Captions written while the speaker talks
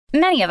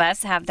Many of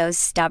us have those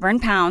stubborn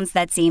pounds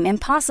that seem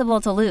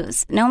impossible to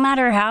lose, no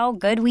matter how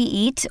good we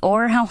eat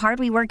or how hard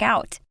we work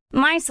out.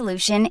 My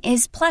solution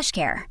is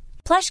PlushCare.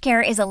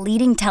 PlushCare is a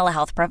leading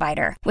telehealth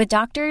provider with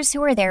doctors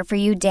who are there for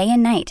you day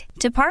and night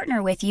to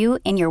partner with you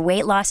in your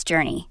weight loss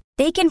journey.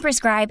 They can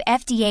prescribe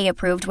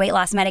FDA-approved weight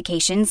loss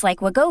medications like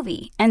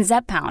Wegovy and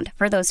Zepbound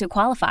for those who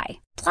qualify.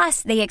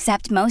 Plus, they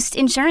accept most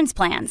insurance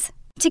plans.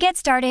 To get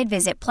started,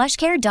 visit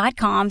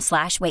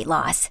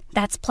plushcare.com/weightloss.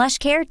 That's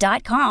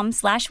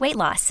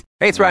plushcare.com/weightloss.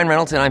 Hey, it's Ryan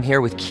Reynolds, and I'm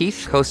here with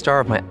Keith, co-star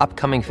of my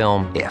upcoming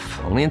film, If,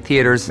 only in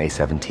theaters May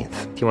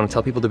 17th. Do you want to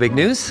tell people the big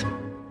news?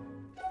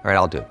 All right,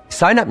 I'll do it.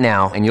 Sign up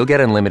now and you'll get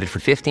unlimited for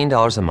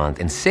 $15 a month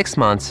and 6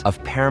 months of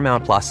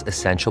Paramount Plus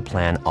Essential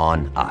Plan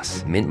on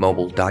us.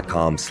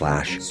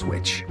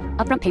 MintMobile.com/switch.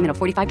 Upfront payment of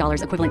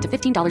 $45 equivalent to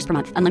 $15 per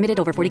month. Unlimited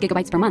over 40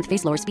 gigabytes per month.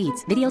 Face lower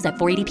speeds. Videos at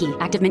 480p.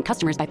 Active Mint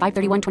customers by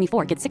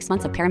 531.24 get 6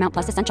 months of Paramount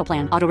Plus Essential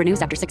Plan. Auto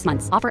renews after 6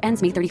 months. Offer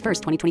ends May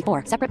 31st,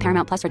 2024. Separate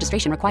Paramount Plus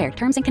registration required.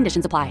 Terms and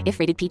conditions apply if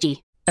rated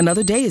PG.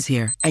 Another day is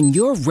here and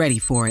you're ready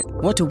for it.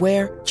 What to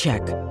wear?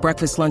 Check.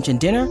 Breakfast, lunch, and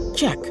dinner?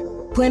 Check.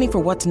 Planning for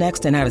what's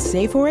next and how to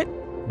save for it?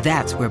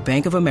 That's where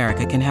Bank of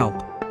America can help.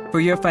 For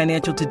your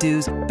financial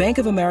to-dos, Bank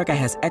of America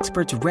has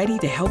experts ready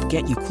to help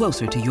get you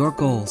closer to your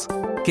goals.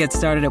 Get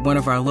started at one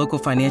of our local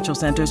financial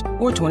centers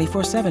or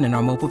 24/7 in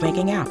our mobile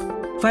banking app.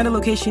 Find a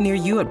location near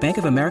you at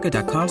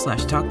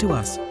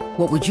bankofamerica.com/talktous.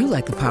 What would you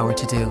like the power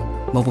to do?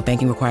 Mobile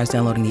banking requires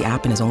downloading the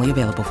app and is only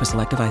available for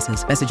select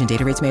devices. Message and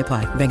data rates may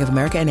apply. Bank of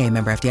America N.A.,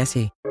 member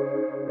FDIC.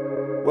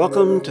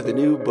 Welcome to the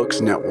New Books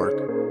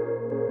Network.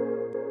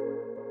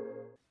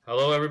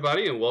 Hello,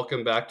 everybody, and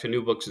welcome back to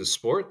New Books in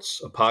Sports,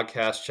 a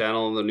podcast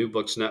channel on the New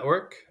Books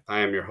Network. I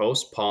am your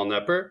host, Paul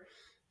Knepper,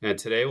 and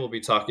today we'll be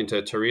talking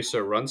to Teresa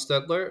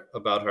Runstedler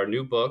about her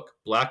new book,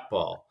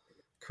 Blackball,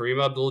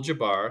 Kareem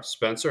Abdul-Jabbar,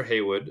 Spencer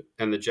Haywood,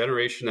 and the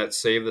Generation That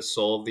Saved the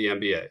Soul of the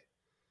NBA.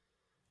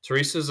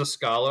 Teresa is a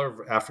scholar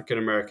of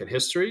African-American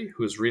history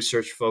whose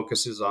research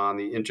focuses on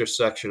the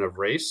intersection of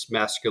race,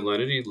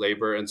 masculinity,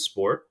 labor, and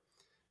sport,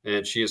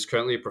 and she is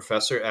currently a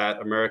professor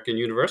at American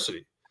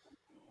University.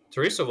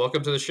 Teresa,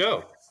 welcome to the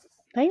show.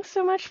 Thanks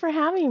so much for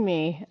having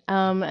me.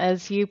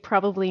 As you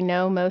probably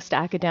know, most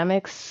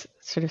academics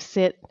sort of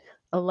sit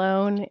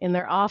alone in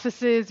their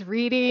offices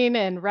reading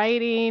and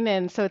writing,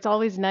 and so it's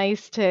always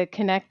nice to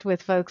connect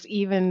with folks,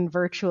 even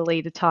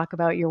virtually, to talk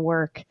about your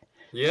work.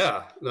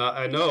 Yeah,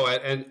 I know,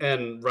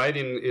 and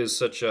writing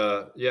is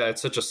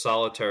it's such a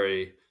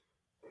solitary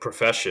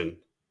profession.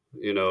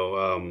 You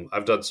know,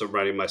 I've done some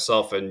writing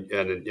myself, and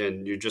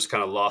you're just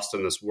kind of lost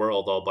in this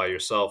world all by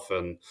yourself,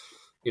 and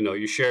you know,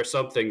 you share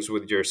some things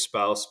with your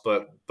spouse,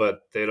 but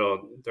they're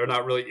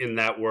not really in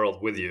that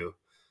world with you.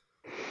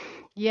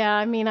 Yeah,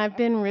 I mean, I've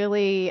been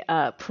really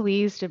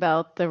pleased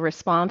about the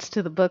response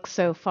to the book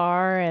so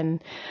far,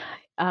 and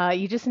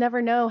you just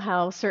never know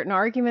how certain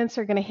arguments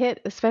are going to hit,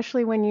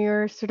 especially when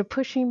you're sort of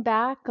pushing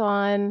back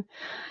on,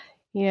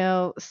 you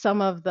know,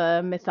 some of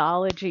the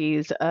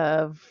mythologies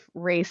of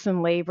race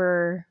and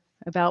labor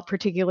about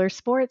particular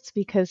sports,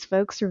 because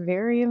folks are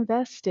very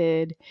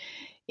invested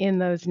in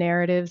those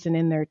narratives and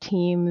in their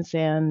teams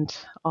and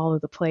all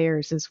of the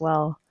players as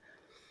well.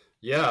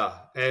 Yeah.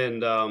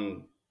 And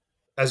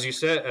as you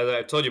said, as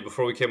I told you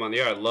before we came on the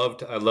air, I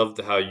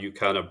loved how you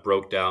kind of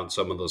broke down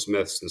some of those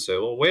myths and say,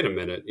 well, wait a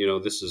minute, you know,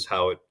 this is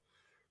how it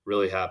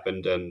really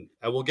happened. And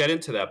we'll get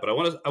into that. But I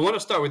want to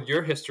start with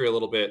your history a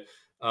little bit,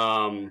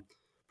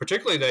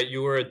 particularly that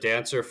you were a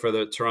dancer for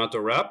the Toronto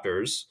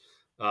Raptors,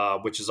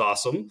 which is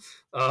awesome.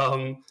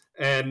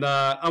 And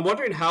I'm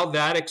wondering how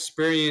that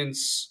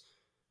experience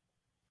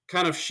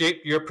kind of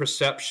shaped your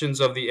perceptions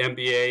of the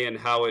NBA and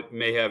how it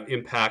may have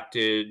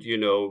impacted, you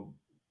know,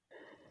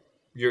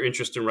 your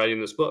interest in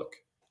writing this book.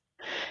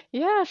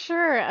 Yeah,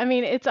 sure. I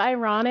mean, it's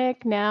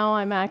ironic now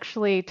I'm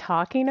actually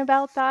talking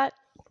about that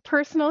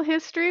personal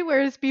history,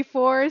 whereas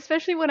before,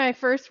 especially when I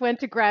first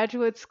went to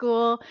graduate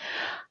school,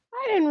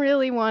 I didn't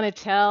really want to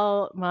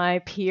tell my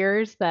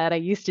peers that I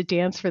used to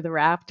dance for the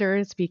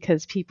Raptors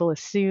because people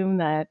assume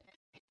that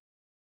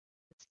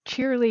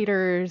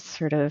cheerleaders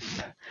sort of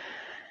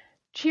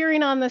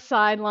cheering on the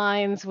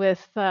sidelines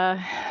with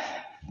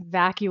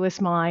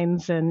vacuous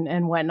minds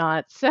and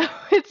whatnot. So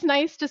it's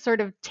nice to sort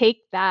of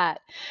take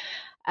that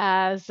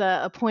as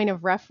a point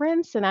of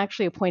reference and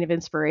actually a point of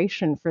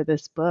inspiration for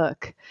this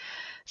book.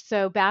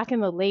 So back in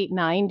the late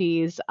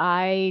 90s,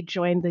 I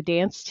joined the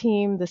dance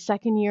team the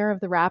second year of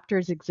the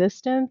Raptors'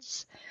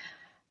 existence.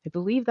 I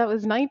believe that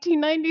was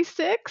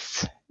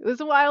 1996. It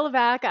was a while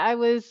back. I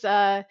was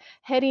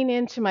heading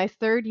into my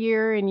third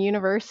year in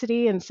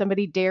university, and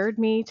somebody dared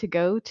me to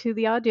go to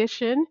the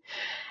audition.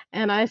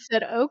 And I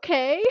said,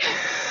 okay,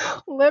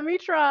 let me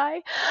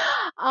try.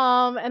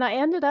 And I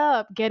ended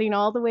up getting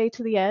all the way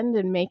to the end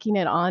and making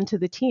it onto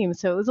the team.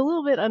 So it was a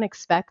little bit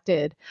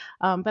unexpected.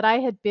 But I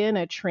had been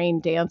a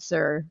trained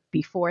dancer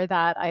before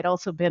that. I'd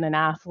also been an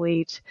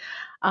athlete.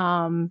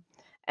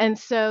 And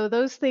so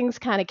those things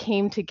kind of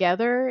came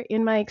together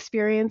in my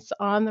experience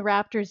on the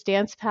Raptors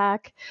Dance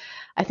Pack.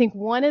 I think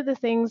one of the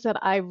things that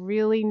I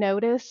really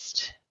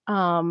noticed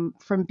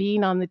from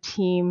being on the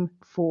team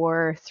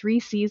for 3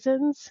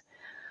 seasons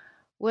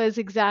was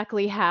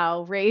exactly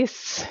how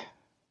race,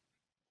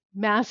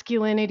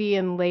 masculinity,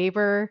 and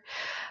labor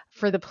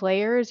for the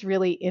players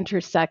really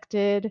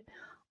intersected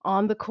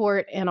on the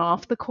court and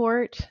off the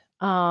court.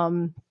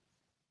 So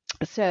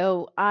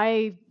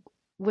I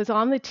was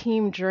on the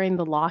team during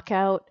the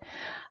lockout.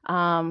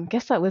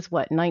 Guess that was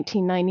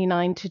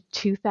 1999 to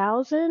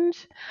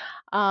 2000.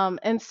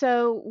 And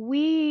so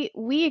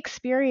we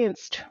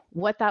experienced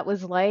what that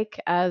was like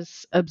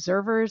as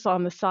observers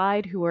on the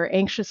side who were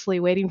anxiously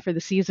waiting for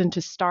the season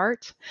to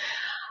start.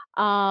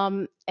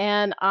 And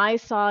I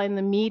saw in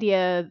the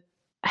media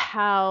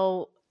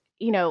how,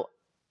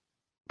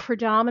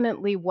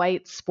 predominantly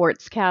white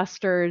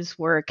sportscasters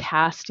were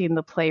casting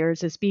the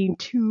players as being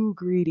too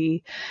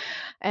greedy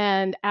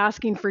and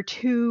asking for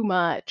too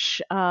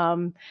much,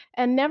 and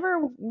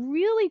never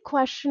really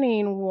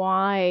questioning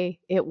why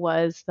it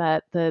was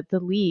that the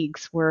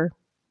leagues were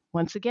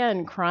once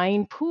again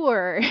crying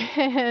poor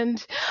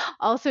and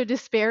also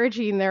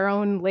disparaging their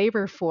own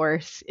labor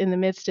force in the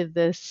midst of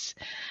this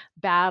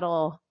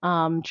battle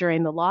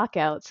during the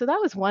lockout. So that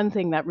was one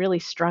thing that really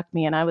struck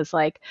me, and I was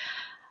like,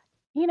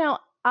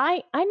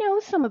 I know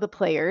some of the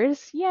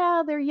players.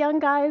 Yeah, they're young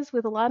guys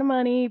with a lot of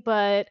money,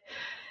 but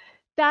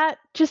that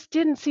just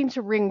didn't seem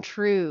to ring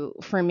true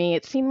for me.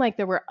 It seemed like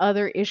there were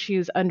other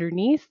issues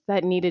underneath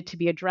that needed to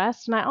be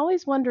addressed. And I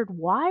always wondered,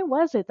 why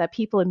was it that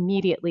people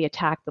immediately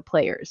attacked the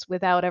players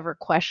without ever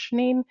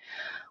questioning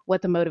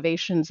what the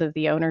motivations of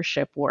the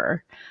ownership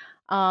were?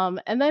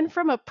 And then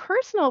from a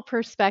personal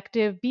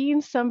perspective,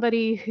 being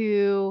somebody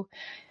who,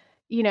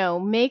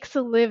 makes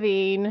a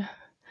living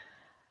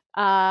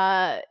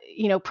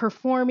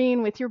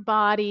performing with your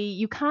body,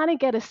 you kind of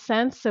get a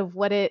sense of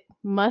what it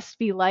must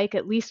be like,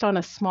 at least on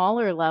a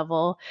smaller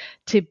level,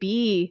 to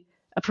be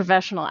a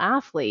professional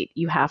athlete.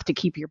 You have to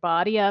keep your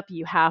body up.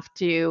 You have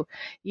to,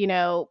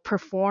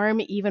 perform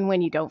even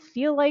when you don't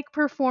feel like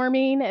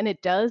performing. And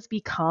it does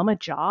become a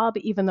job,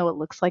 even though it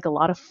looks like a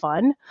lot of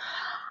fun.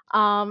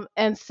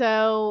 And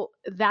so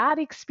that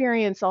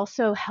experience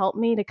also helped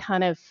me to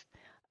kind of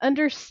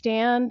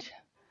understand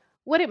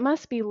what it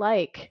must be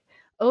like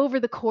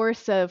over the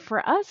course of,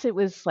 for us, it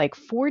was like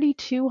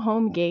 42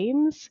 home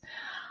games.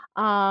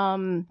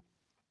 I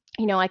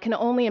can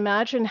only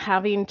imagine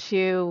having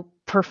to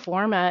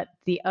perform at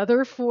the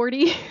other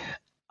 40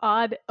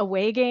 odd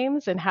away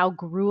games and how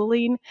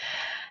grueling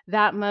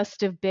that must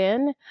have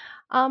been.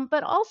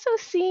 But also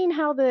seeing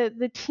how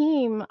the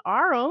team,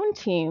 our own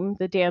team,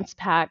 the Dance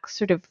Pack,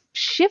 sort of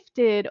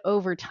shifted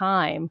over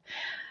time.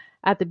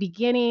 At the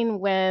beginning,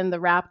 when the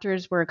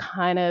Raptors were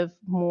kind of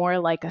more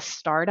like a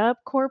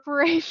startup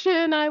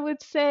corporation, I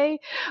would say,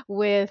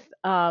 with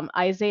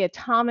Isaiah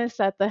Thomas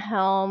at the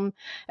helm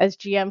as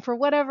GM for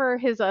whatever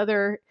his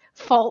other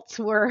faults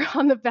were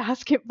on the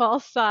basketball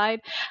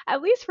side,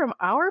 at least from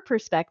our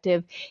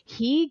perspective,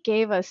 he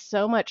gave us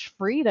so much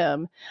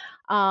freedom.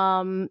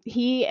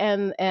 He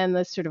and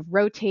the sort of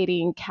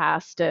rotating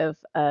cast of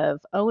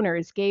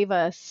owners gave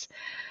us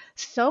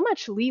so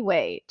much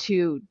leeway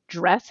to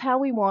dress how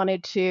we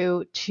wanted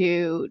to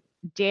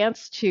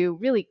dance to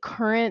really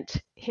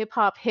current hip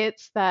hop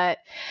hits that,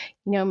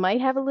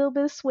 might have a little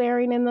bit of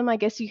swearing in them. I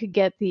guess you could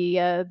get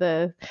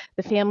the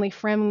family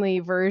friendly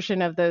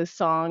version of those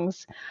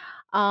songs.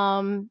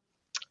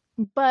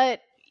 But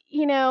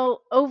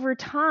over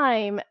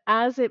time,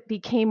 as it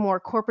became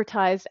more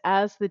corporatized,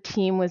 as the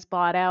team was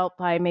bought out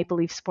by Maple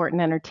Leaf Sport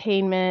and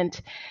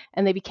Entertainment,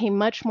 and they became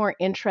much more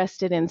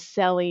interested in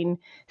selling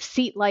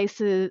seat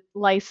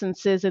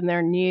licenses in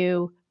their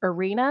new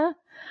arena,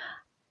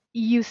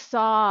 you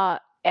saw,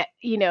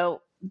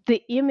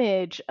 the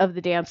image of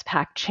the Dance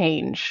Pack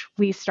change.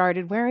 We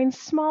started wearing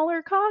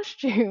smaller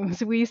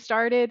costumes. We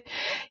started,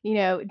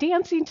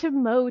 dancing to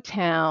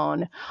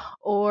Motown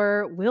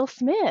or Will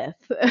Smith,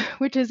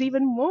 which is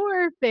even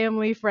more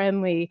family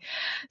friendly.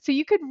 So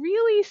you could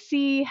really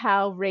see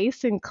how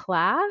race and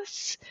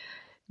class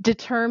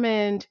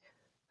determined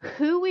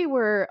who we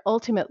were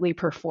ultimately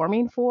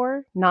performing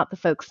for, not the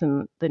folks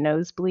in the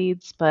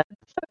nosebleeds, but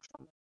folks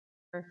on the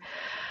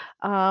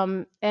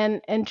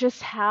and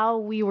just how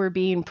we were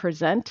being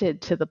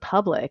presented to the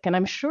public. And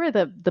I'm sure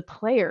the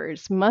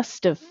players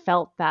must have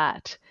felt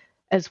that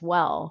as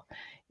well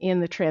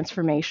in the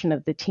transformation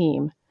of the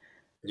team.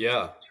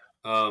 Yeah.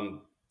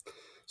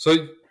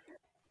 So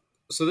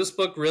this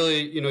book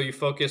really, you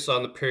focus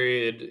on the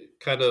period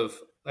kind of,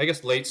 I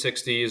guess, late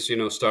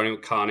 60s, starting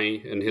with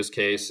Connie in his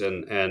case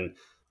and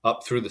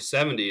up through the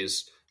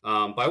 70s.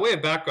 By way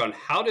of background,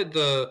 how did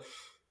the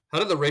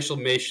racial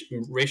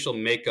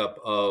makeup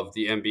of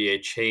the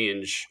NBA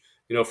change,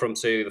 from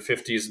say the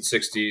 50s and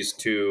 60s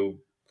to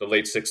the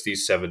late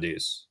 60s,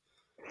 70s?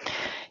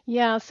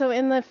 Yeah, so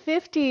in the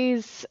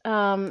 50s,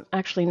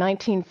 actually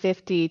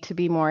 1950 to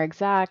be more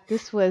exact,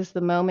 this was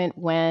the moment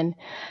when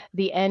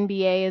the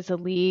NBA as a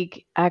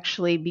league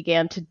actually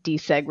began to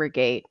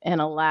desegregate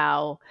and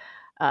allow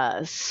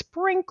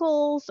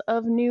sprinkles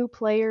of new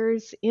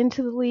players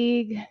into the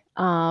league.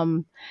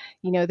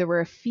 There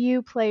were a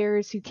few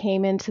players who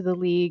came into the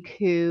league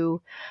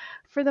who,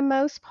 for the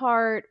most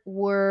part,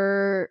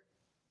 were,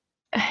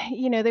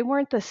 they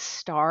weren't the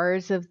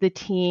stars of the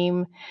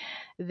team.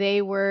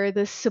 They were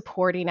the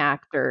supporting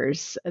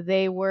actors.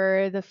 They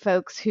were the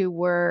folks who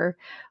were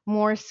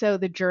more so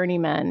the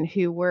journeymen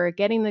who were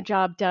getting the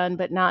job done,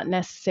 but not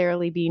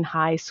necessarily being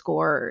high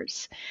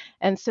scorers.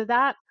 And so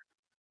that,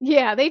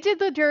 yeah, they did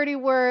the dirty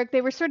work.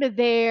 They were sort of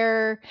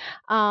there,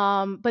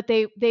 but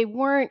they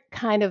weren't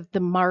kind of the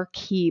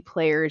marquee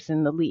players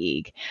in the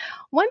league.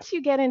 Once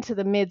you get into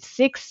the mid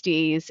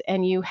 60s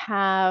and you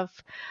have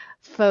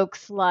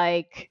folks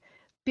like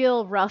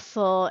Bill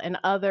Russell and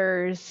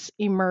others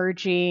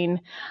emerging,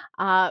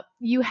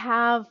 you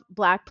have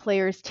Black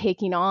players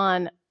taking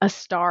on a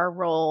star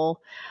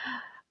role,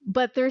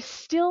 but they're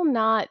still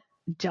not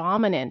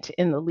dominant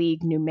in the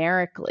league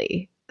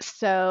numerically.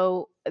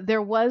 So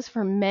there was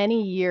for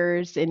many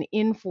years an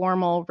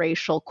informal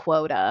racial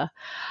quota.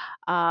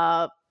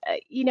 The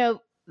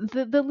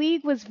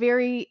league was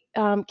very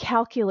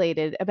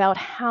calculated about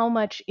how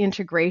much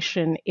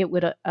integration it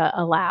would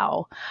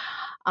allow.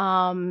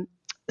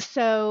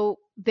 So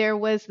there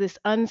was this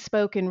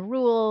unspoken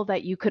rule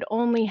that you could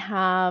only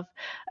have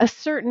a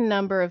certain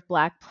number of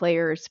Black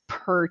players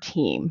per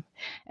team.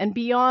 And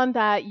beyond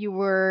that, you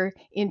were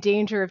in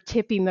danger of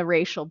tipping the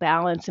racial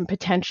balance and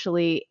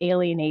potentially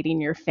alienating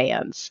your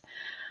fans.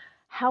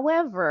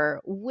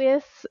 However,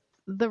 with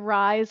the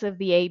rise of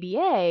the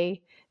ABA,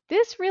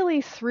 this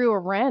really threw a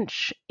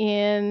wrench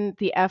in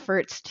the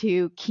efforts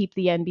to keep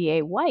the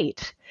NBA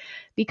white,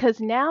 because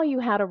now you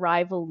had a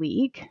rival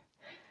league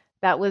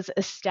that was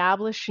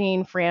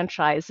establishing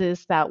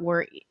franchises that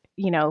were,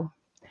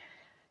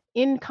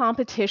 in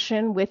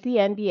competition with the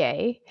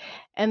NBA,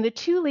 and the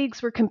two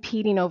leagues were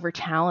competing over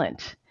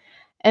talent.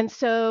 And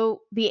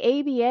so the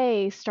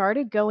ABA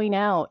started going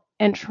out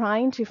and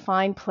trying to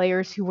find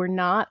players who were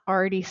not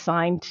already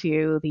signed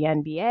to the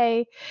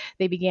NBA.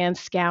 They began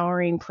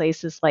scouring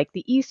places like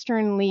the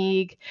Eastern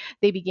League.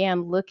 They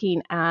began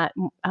looking at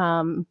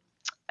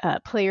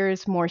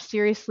players more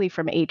seriously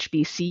from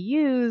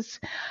HBCUs.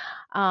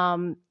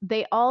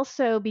 They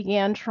also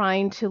began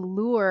trying to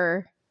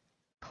lure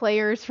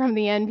players from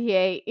the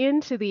NBA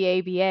into the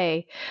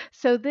ABA.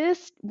 So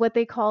this, what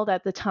they called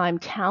at the time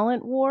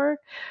talent war,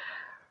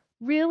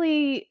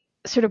 really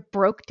sort of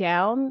broke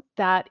down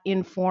that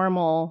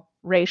informal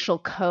racial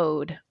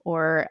code,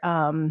 or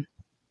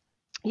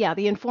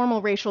the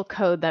informal racial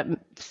code that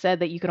said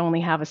that you could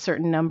only have a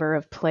certain number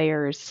of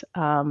players,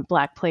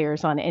 Black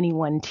players on any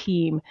one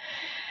team.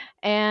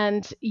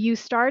 And you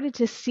started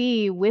to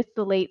see with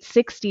the late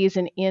 60s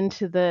and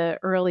into the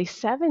early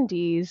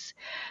 70s,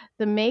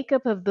 the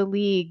makeup of the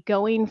league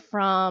going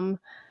from,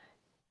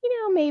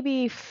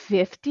 maybe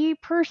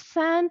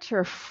 50%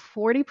 or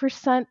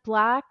 40%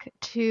 Black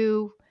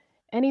to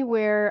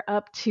anywhere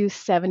up to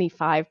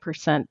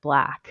 75%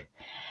 Black.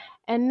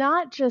 And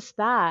not just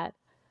that,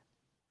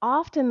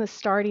 often the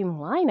starting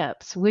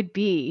lineups would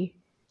be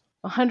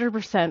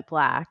 100%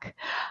 Black.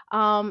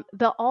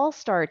 The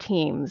all-star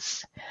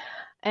teams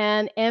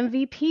and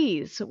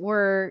MVPs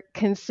were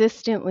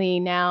consistently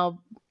now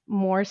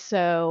more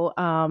so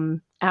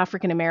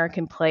African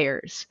American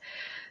players.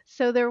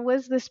 So there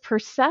was this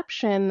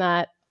perception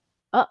that,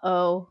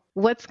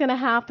 what's going to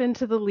happen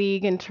to the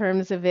league in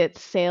terms of its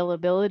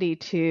saleability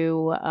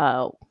to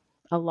a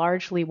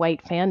largely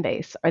white fan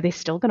base? Are they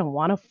still going to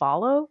want to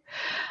follow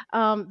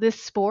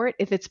this sport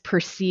if it's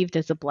perceived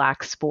as a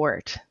Black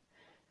sport?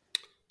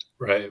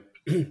 Right.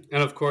 And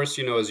of course,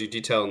 as you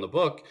detail in the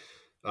book,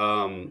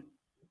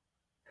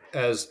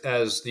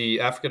 as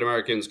the African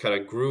Americans kind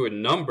of grew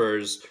in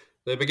numbers,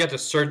 they began to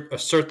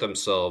assert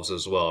themselves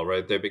as well,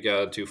 right? They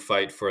began to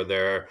fight for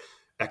their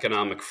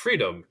economic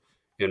freedom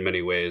in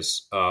many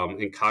ways.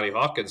 In Connie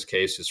Hawkins'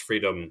 case, his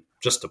freedom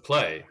just to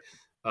play.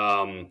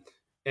 And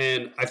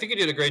I think you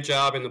did a great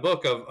job in the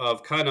book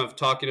of kind of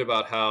talking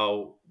about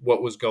how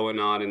what was going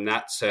on in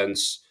that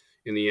sense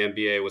in the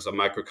NBA was a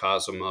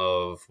microcosm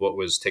of what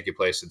was taking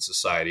place in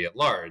society at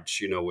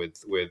large,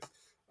 with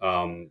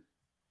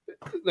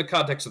the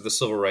context of the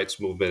civil rights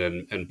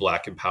movement and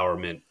Black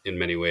empowerment in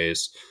many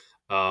ways.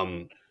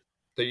 That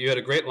you had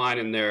a great line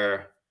in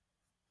there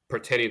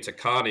pertaining to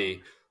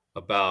Connie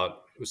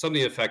about, it was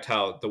something to the effect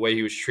how the way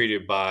he was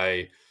treated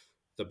by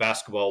the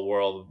basketball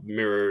world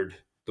mirrored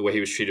the way he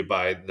was treated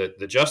by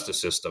the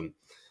justice system.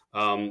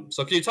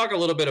 So can you talk a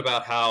little bit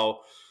about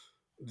how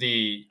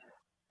the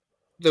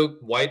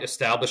white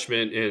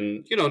establishment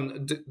and,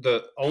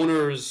 the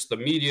owners, the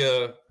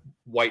media,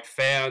 white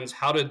fans,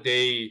 how did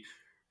they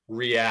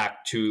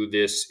react to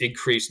this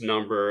increased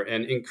number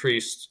and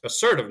increased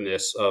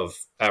assertiveness of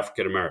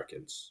African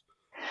Americans?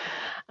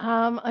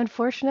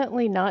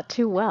 Unfortunately, not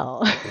too well.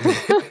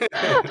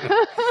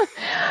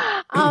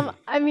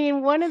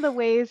 One of the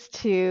ways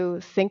to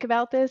think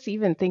about this,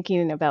 even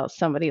thinking about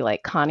somebody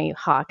like Connie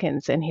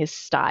Hawkins and his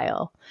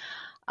style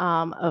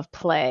of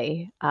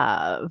play,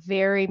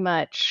 very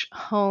much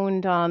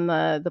honed on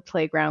the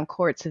playground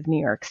courts of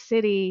New York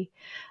City.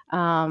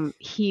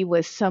 He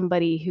was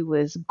somebody who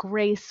was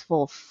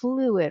graceful,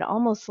 fluid,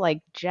 almost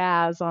like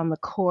jazz on the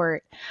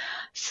court,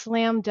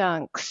 slam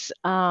dunks.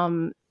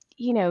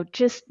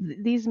 just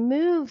these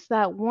moves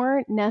that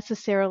weren't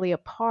necessarily a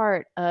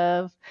part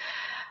of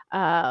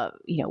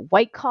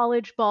white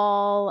college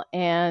ball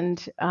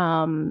and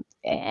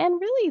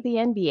really the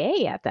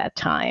NBA at that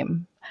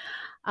time.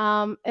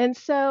 And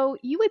so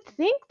you would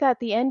think that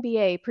the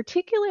NBA,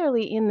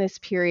 particularly in this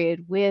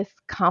period with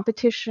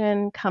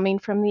competition coming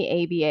from the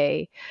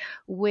ABA,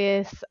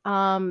 with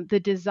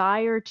the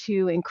desire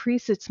to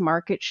increase its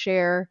market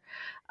share,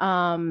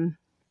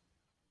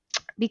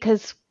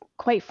 because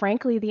quite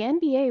frankly, the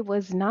NBA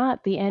was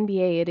not the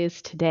NBA it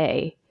is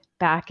today.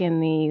 Back in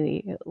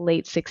the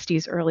late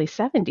 60s, early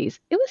 70s,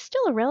 it was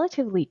still a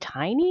relatively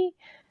tiny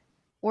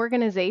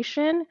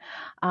organization.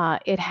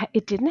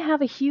 It didn't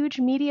have a huge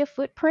media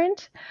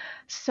footprint.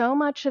 So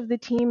much of the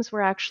teams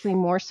were actually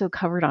more so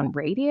covered on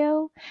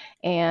radio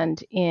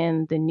and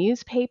in the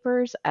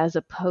newspapers as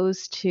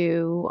opposed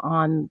to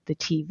on the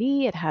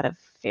TV. It had a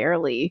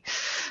fairly,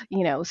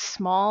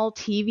 small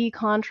TV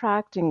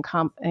contract in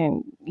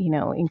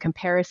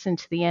comparison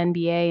to the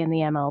NBA and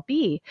the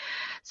MLB.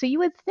 So you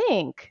would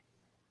think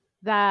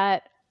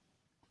that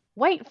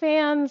white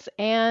fans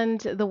and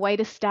the white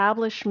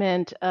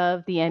establishment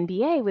of the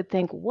NBA would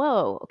think,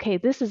 whoa, okay,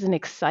 this is an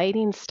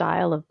exciting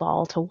style of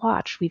ball to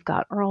watch. We've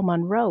got Earl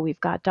Monroe, we've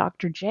got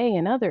Dr. J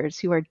and others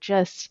who are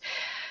just,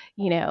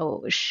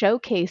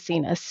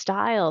 showcasing a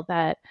style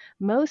that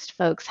most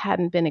folks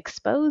hadn't been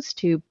exposed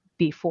to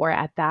before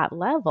at that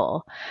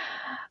level.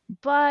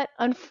 But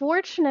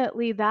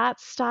unfortunately, that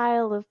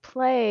style of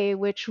play,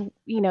 which,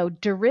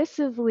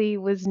 derisively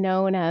was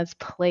known as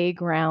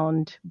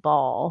playground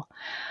ball,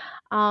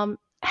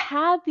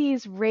 had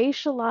these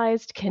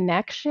racialized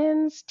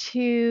connections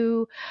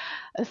to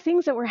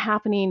things that were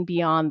happening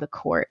beyond the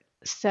court.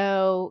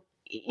 So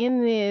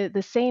in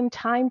the same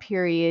time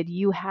period,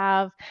 you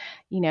have,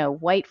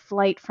 white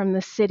flight from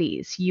the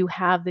cities. You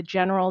have the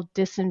general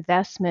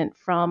disinvestment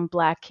from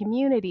Black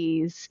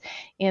communities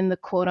in the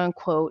quote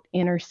unquote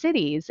inner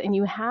cities. And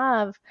you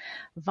have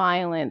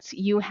violence.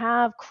 You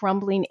have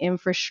crumbling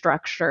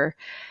infrastructure.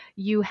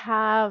 You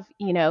have,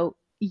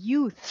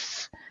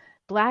 youths,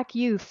 Black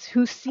youths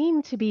who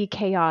seem to be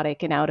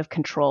chaotic and out of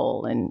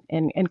control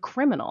and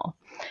criminal.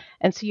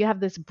 And so you have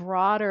this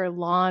broader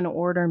law and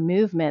order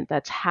movement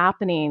that's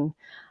happening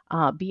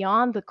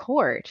beyond the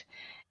court.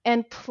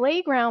 And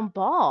playground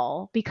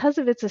ball, because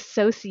of its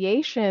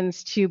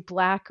associations to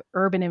Black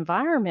urban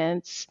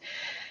environments,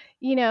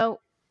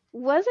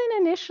 wasn't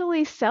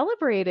initially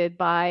celebrated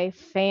by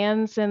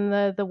fans in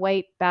the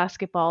white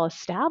basketball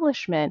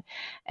establishment.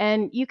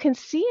 And you can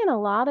see in a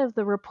lot of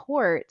the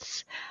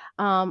reports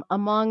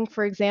among,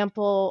 for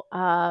example,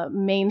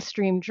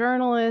 mainstream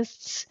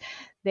journalists,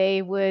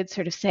 they would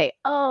sort of say,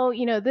 oh,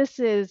 this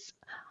is,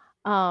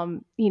 a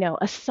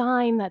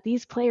sign that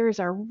these players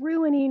are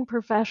ruining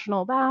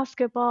professional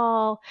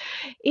basketball.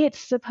 It's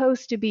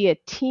supposed to be a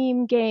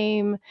team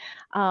game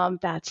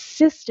that's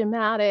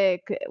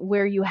systematic,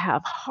 where you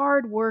have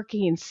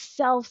hardworking,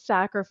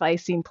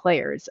 self-sacrificing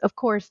players. Of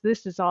course,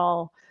 this is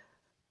all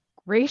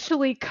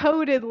racially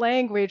coded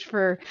language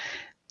for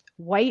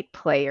white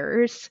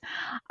players.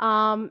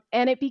 And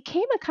it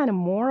became a kind of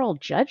moral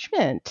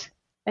judgment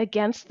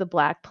against the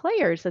Black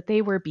players, that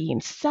they were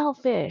being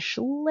selfish,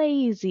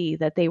 lazy,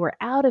 that they were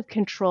out of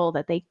control,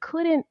 that they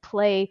couldn't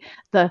play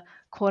the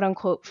quote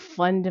unquote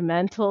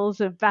fundamentals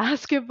of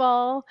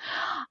basketball.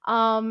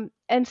 And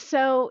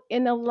so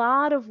in a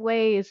lot of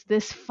ways,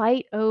 this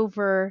fight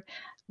over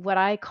what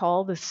I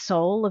call the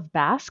soul of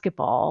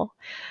basketball,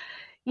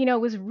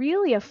 was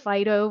really a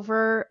fight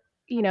over,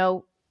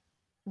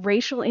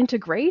 racial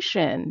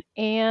integration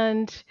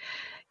and,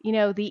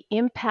 the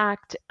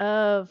impact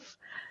of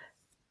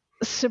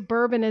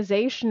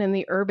suburbanization and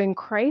the urban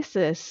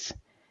crisis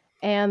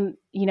and,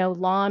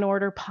 law and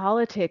order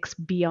politics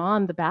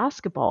beyond the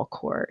basketball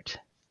court.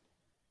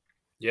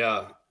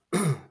 Yeah.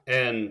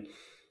 And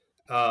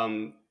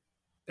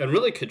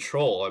really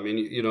control. I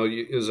mean,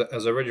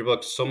 as I read your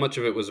book, so much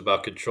of it was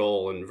about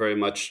control, and very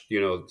much,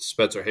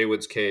 Spencer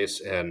Haywood's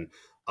case and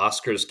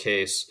Oscar's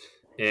case.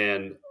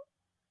 And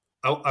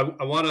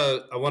I want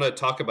to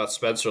talk about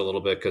Spencer a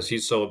little bit, because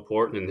he's so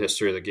important in the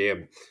history of the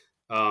game.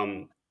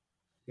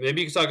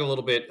 Maybe you can talk a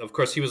little bit. Of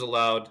course, he was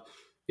allowed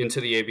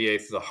into the ABA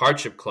through the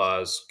hardship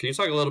clause. Can you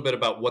talk a little bit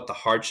about what the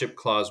hardship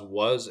clause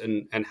was,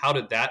 and how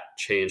did that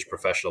change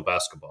professional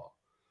basketball?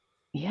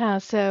 Yeah,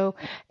 so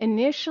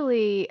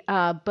initially,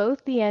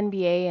 both the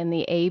NBA and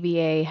the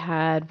ABA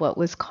had what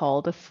was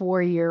called a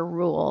 4-year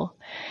rule.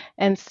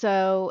 And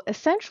so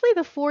essentially,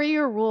 the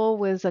 4-year rule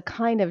was a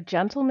kind of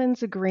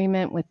gentleman's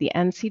agreement with the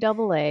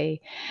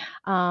NCAA,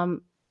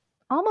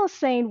 almost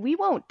saying, we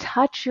won't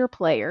touch your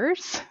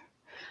players,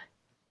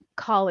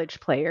 college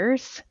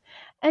players,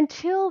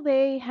 until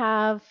they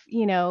have,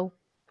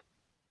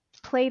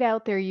 played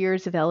out their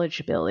years of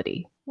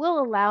eligibility.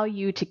 We'll allow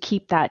you to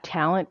keep that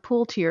talent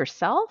pool to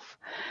yourself.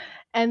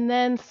 And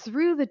then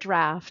through the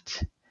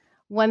draft,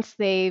 once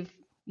they've,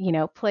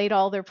 played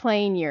all their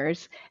playing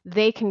years,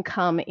 they can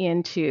come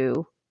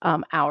into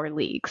our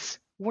leagues.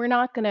 We're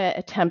not going to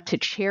attempt to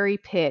cherry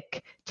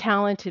pick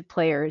talented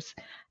players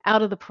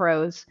out of the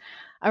pros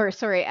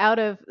out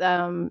of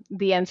the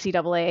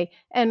NCAA,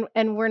 and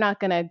we're not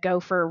going to go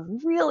for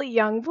really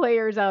young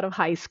players out of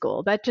high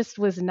school. That just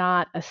was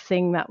not a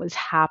thing that was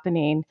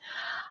happening.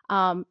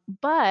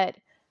 But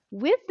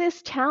with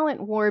this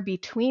talent war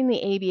between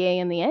the ABA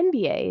and the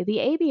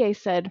ABA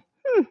said,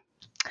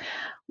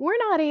 we're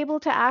not able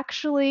to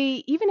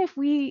actually, even if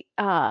we,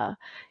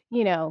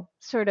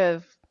 sort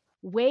of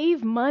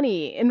wave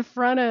money in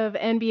front of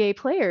NBA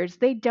players,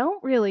 they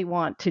don't really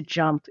want to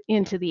jump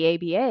into the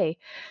ABA.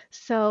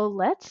 So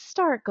let's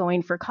start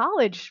going for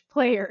college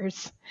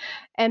players.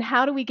 And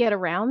how do we get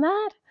around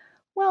that?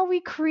 Well, we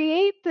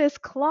create this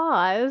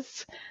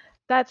clause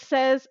that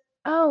says,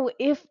 oh,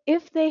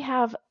 if they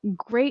have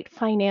great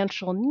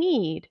financial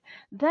need,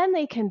 then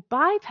they can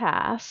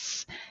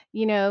bypass,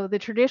 the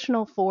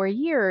traditional 4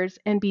 years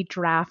and be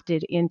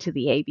drafted into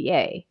the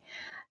ABA.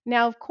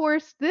 Now, of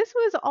course, this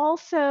was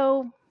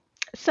also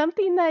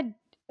something that,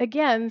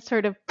 again,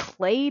 sort of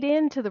played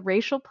into the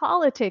racial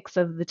politics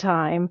of the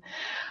time,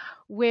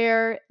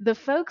 where the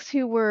folks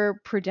who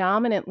were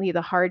predominantly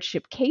the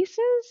hardship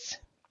cases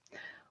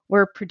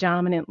were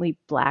predominantly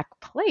Black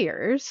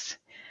players,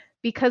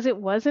 because it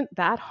wasn't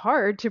that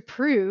hard to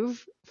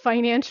prove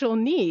financial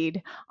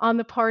need on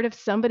the part of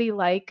somebody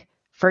like,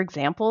 for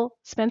example,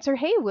 Spencer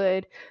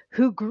Haywood,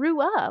 who grew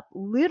up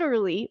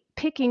literally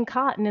picking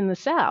cotton in the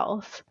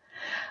South,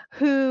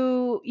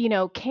 who,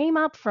 came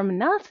up from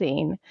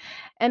nothing.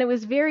 And it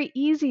was very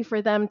easy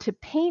for them to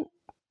paint,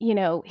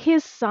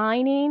 his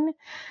signing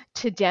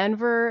to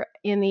Denver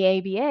in the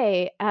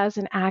ABA as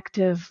an act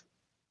of,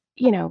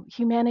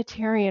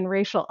 humanitarian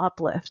racial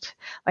uplift.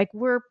 Like,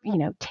 we're,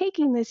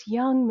 taking this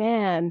young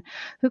man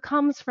who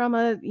comes from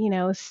a,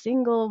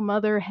 single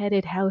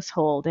mother-headed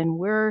household, and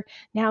we're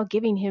now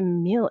giving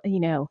him,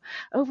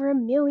 over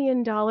 $1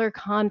 million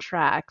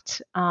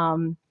contract.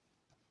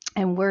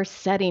 And we're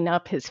setting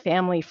up his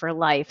family for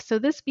life. So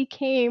this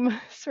became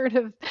sort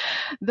of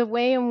the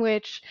way in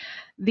which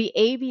the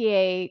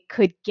ABA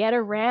could get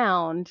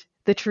around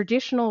the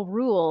traditional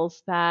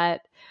rules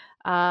that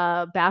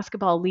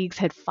basketball leagues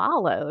had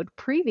followed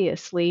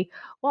previously,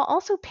 while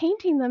also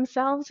painting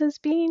themselves as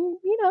being,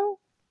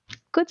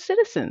 good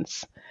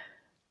citizens.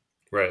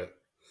 Right.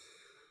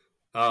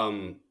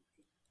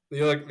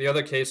 The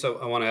other case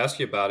I want to ask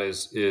you about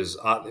is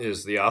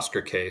the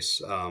Oscar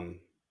case.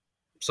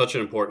 Such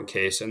an important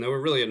case, and there were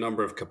really a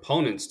number of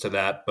components to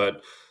that.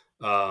 But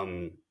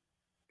from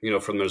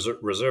the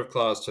reserve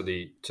clause to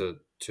the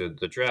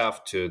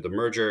draft to the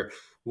merger,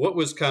 what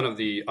was kind of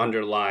the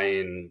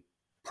underlying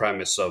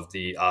premise of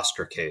the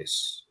Oscar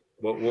case?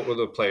 What were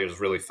the players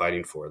really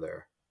fighting for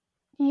there?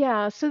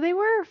 Yeah, so they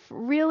were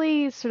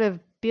really sort of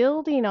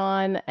building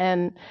on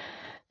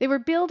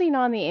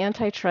the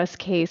antitrust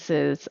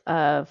cases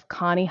of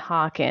Connie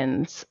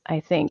Hawkins,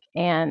 I think,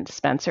 and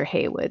Spencer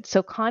Haywood.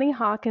 So Connie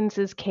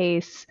Hawkins's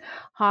case,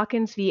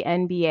 Hawkins v.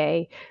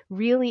 NBA,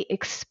 really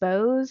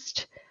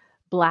exposed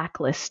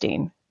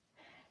blacklisting.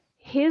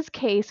 His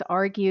case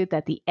argued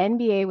that the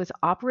NBA was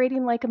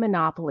operating like a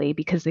monopoly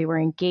because they were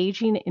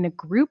engaging in a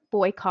group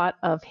boycott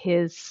of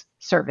his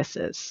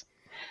services.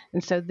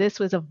 And so this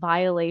was a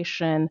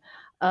violation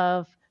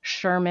of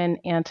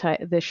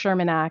the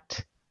Sherman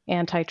Act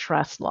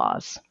antitrust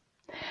laws.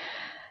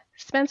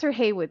 Spencer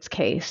Haywood's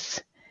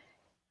case,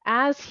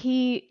 as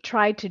he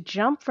tried to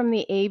jump from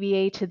the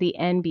ABA to the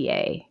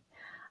NBA,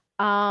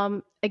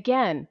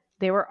 again,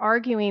 they were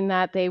arguing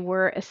that they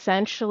were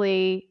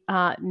essentially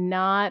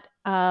not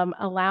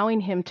allowing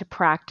him to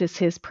practice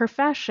his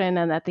profession,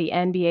 and that the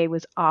NBA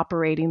was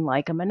operating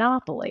like a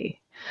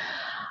monopoly.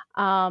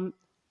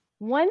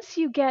 Once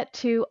you get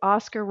to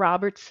Oscar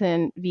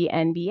Robertson v.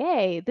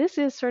 NBA, this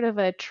is sort of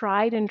a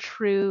tried and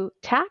true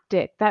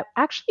tactic that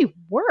actually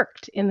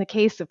worked in the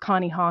case of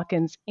Connie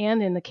Hawkins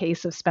and in the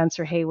case of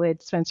Spencer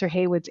Haywood. Spencer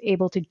Haywood's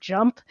able to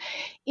jump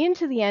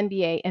into the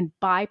NBA and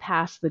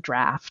bypass the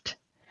draft,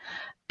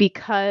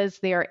 because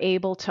they are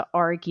able to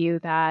argue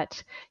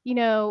that,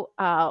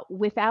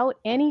 without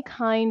any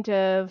kind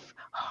of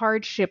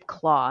hardship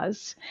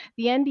clause,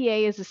 the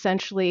NBA is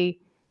essentially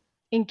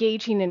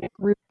engaging in a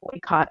group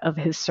boycott of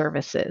his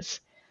services.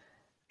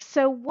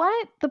 So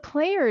what the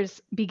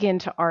players begin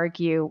to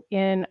argue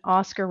in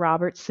Oscar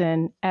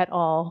Robertson et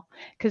al.,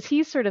 because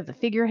he's sort of the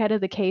figurehead of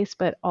the case,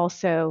 but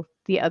also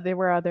there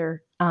were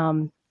other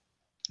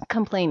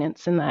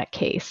complainants in that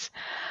case.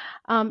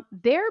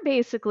 They're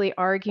basically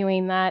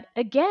arguing that,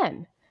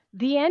 again,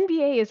 the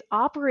NBA is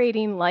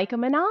operating like a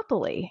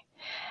monopoly.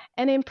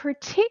 And in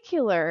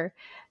particular,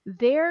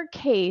 their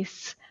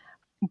case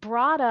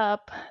brought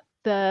up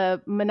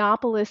the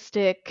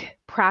monopolistic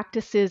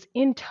practices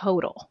in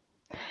total.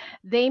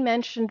 They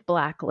mentioned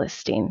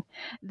blacklisting.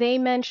 They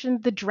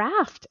mentioned the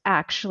draft,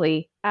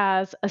 actually,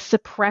 as a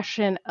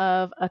suppression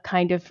of a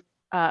kind of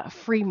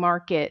free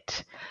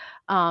market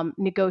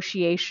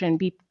negotiation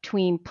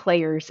between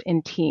players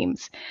and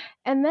teams.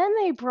 And then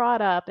they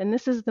brought up, and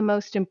this is the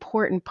most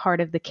important part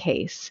of the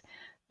case,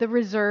 the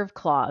reserve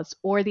clause,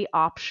 or the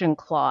option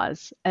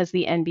clause, as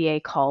the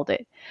NBA called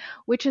it,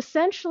 which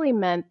essentially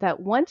meant that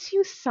once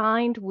you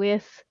signed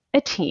with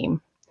a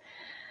team,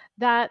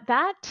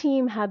 that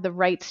team had the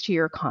rights to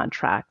your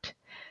contract.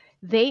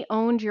 They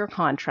owned your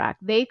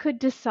contract. They could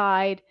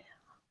decide,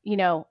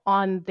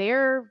 on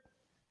their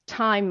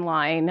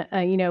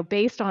timeline,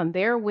 based on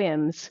their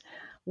whims,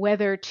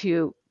 whether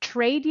to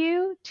trade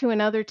you to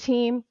another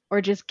team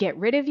or just get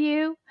rid of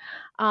you.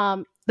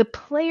 The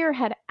player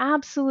had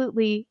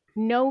absolutely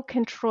no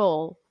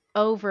control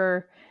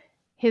over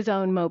his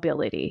own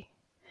mobility.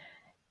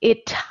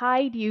 It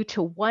tied you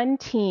to one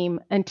team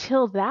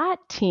until that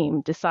team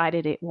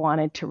decided it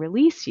wanted to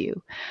release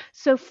you.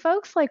 So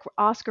folks like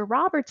Oscar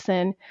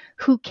Robertson,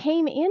 who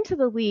came into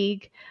the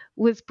league,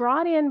 was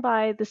brought in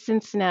by the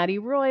Cincinnati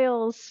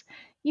Royals.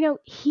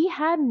 He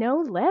had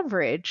no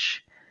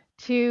leverage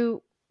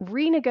to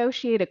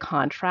renegotiate a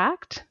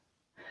contract.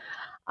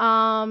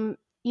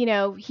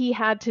 He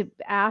had to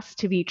ask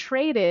to be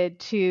traded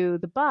to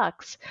the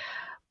Bucks.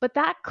 But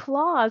that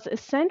clause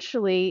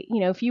essentially,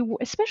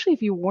 especially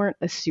if you weren't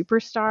a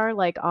superstar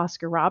like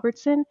Oscar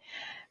Robertson,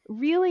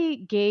 really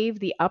gave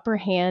the upper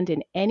hand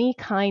in any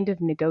kind of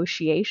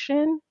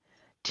negotiation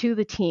to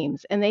the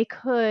teams. And they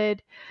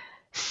could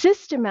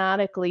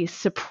systematically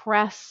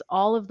suppress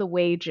all of the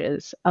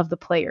wages of the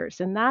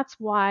players. And that's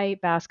why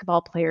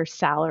basketball players'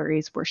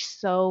 salaries were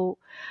so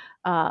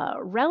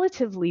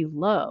relatively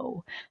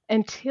low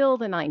until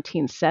the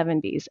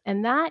 1970s.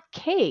 And that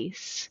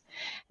case,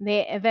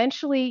 they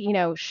eventually,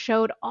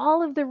 showed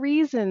all of the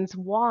reasons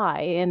why,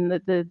 and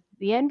the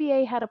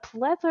NBA had a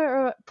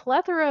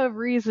plethora of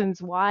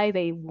reasons why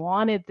they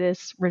wanted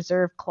this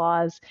reserve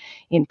clause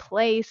in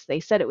place. They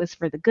said it was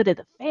for the good of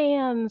the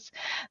fans,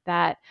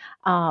 that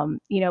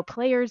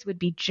players would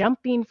be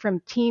jumping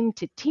from team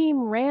to team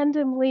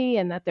randomly,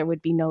 and that there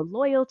would be no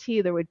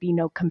loyalty, there would be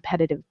no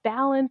competitive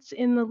balance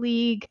in the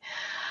league.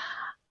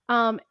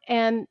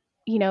 And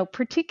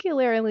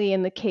particularly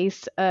in the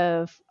case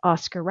of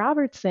Oscar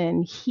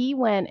Robertson, he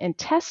went and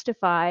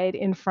testified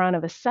in front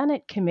of a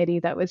Senate committee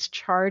that was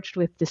charged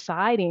with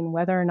deciding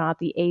whether or not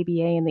the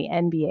ABA and the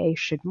NBA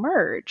should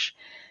merge.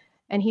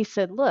 And he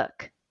said,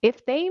 look,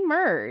 if they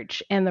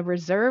merge and the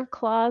reserve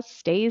clause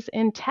stays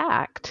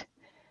intact,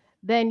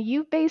 then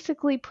you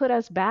basically put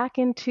us back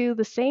into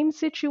the same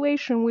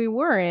situation we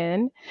were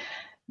in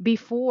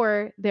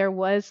before there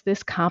was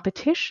this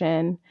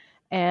competition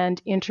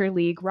and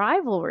interleague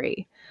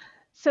rivalry.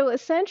 So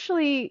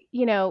essentially,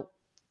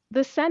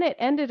 the Senate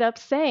ended up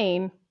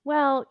saying,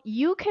 well,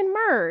 you can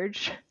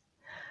merge,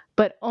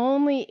 but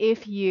only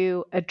if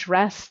you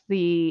address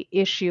the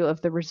issue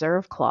of the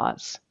reserve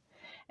clause.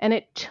 And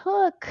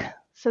so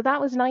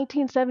that was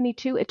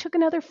 1972. It took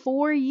another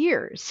 4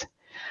 years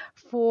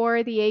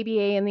for the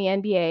ABA and the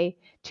NBA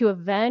to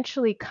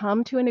eventually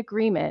come to an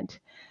agreement,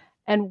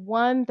 and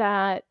one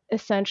that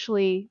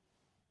essentially,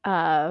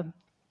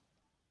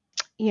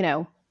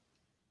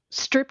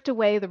 stripped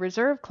away the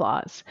reserve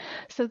clause.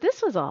 So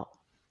this was a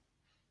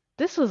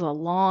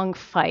long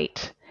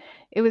fight.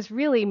 It was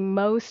really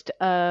most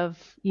of,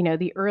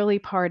 the early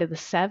part of the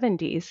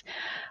 70s.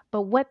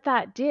 But what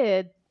that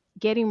did,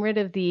 getting rid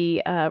of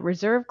the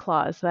reserve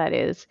clause, that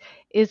is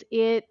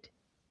it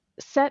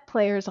set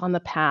players on the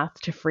path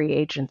to free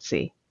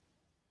agency.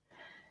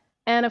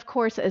 And of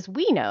course, as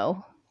we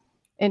know,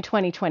 in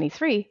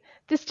 2023,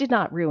 this did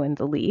not ruin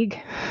the league.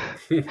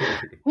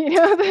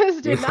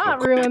 This did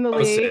not ruin the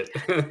league.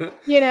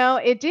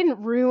 It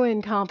didn't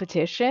ruin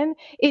competition.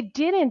 It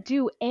didn't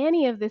do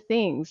any of the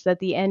things that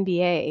the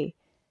NBA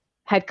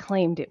had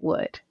claimed it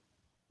would.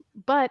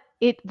 But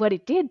what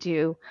it did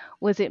do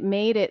was it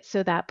made it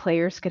so that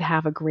players could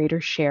have a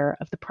greater share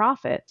of the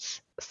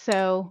profits.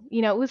 So,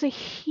 it was a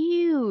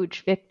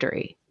huge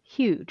victory.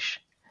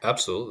 Huge.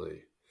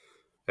 Absolutely.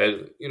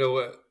 And you know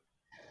what?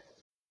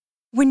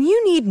 When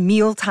you need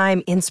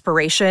mealtime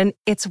inspiration,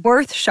 it's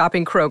worth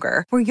shopping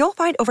Kroger, where you'll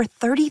find over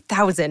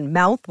 30,000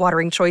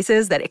 mouth-watering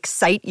choices that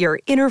excite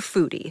your inner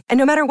foodie. And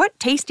no matter what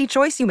tasty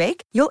choice you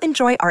make, you'll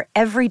enjoy our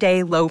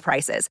everyday low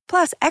prices,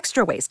 plus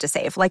extra ways to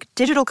save, like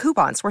digital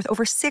coupons worth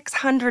over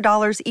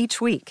 $600 each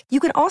week. You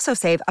can also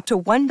save up to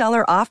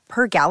 $1 off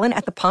per gallon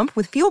at the pump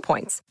with fuel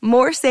points.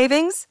 More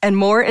savings and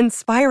more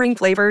inspiring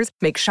flavors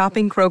make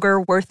shopping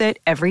Kroger worth it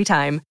every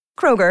time.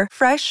 Kroger,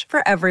 fresh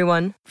for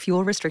everyone.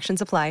 Fuel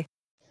restrictions apply.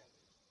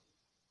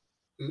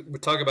 We're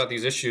talking about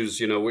these issues,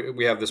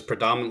 we have this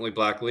predominantly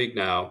black league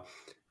now,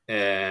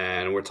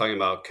 and we're talking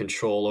about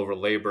control over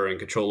labor and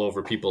control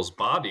over people's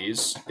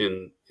bodies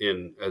in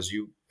as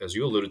you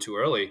alluded to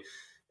early.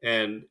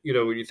 And,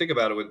 when you think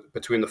about it,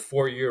 between the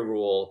 4-year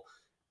rule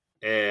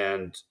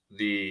and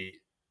the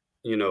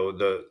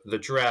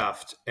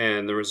draft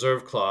and the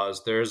reserve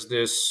clause, there's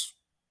this,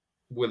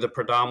 with a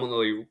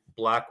predominantly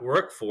black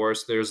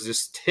workforce, there's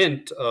this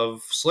tint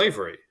of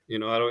slavery. I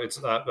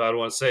don't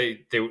want to say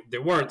they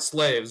weren't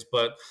slaves,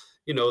 but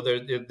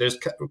there's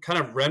kind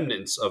of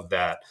remnants of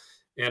that.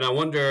 And I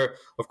wonder,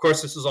 of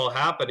course, this is all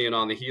happening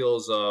on the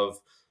heels of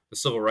the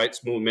civil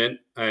rights movement,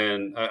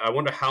 and I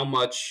wonder how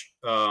much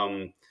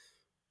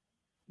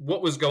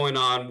what was going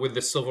on with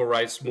the civil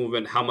rights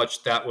movement, how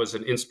much that was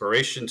an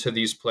inspiration to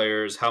these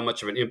players, how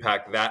much of an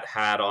impact that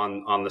had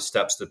on the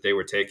steps that they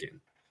were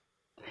taking.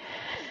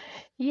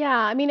 Yeah,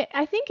 I mean,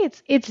 I think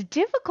it's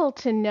difficult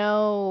to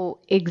know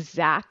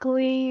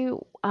exactly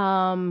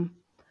the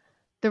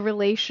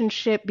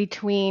relationship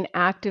between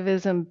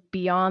activism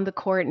beyond the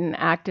court and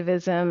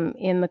activism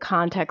in the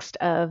context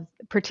of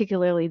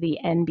particularly the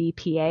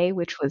NBPA,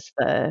 which was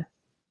the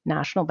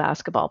National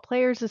Basketball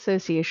Players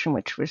Association,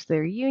 which was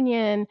their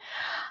union.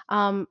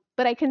 But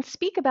I can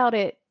speak about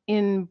it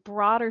in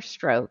broader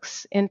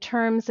strokes in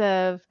terms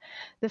of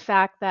the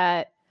fact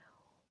that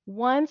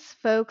once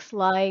folks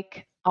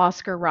like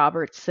Oscar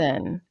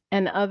Robertson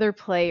and other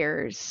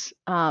players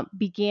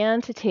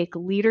began to take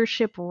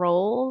leadership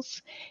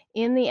roles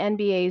in the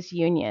NBA's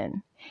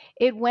union,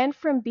 it went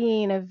from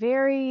being a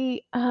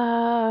very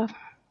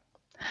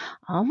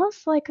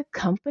almost like a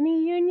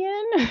company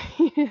union.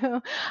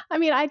 I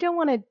mean, I don't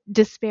want to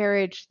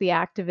disparage the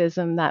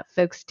activism that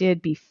folks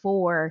did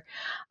before,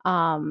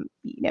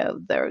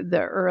 the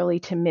early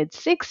to mid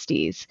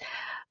 '60s,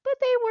 but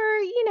they were,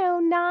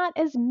 not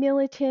as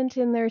militant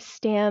in their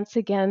stance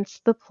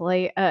against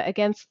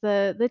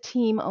the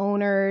team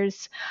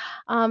owners.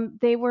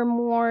 They were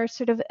more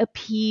sort of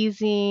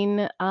appeasing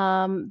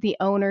the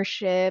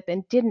ownership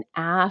and didn't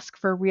ask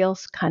for real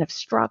kind of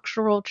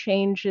structural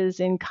changes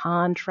in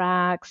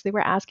contracts. They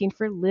were asking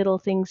for little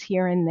things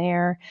here and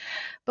there.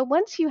 But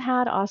once you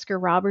had Oscar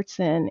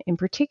Robertson in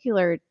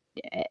particular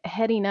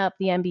heading up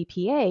the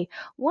NBPA,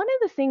 one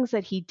of the things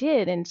that he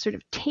did and sort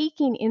of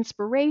taking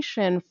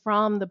inspiration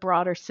from the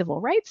broader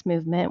civil rights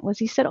movement was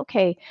he said,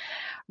 okay,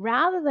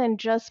 rather than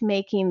just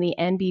making the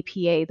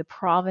NBPA the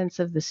province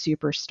of the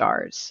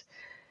superstars,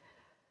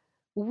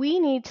 we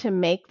need to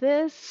make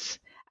this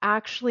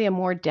actually a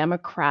more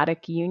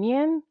democratic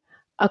union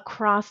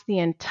across the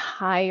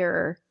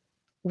entire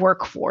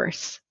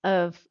workforce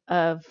of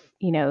the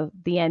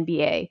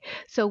NBA.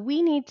 So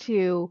we need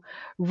to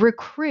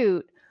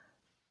recruit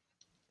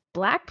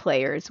Black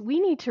players.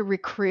 We need to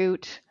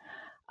recruit,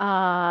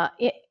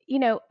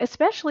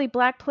 especially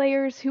Black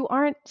players who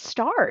aren't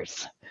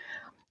stars.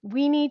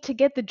 We need to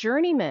get the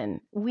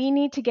journeymen. We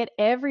need to get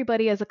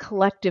everybody as a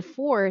collective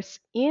force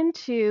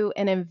into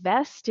and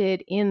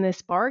invested in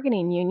this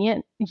bargaining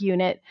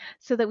unit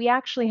so that we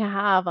actually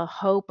have a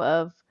hope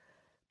of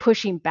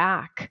pushing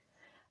back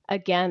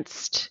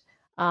against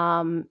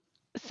some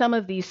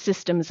of these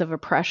systems of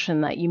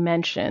oppression that you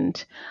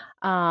mentioned,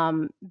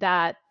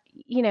 that,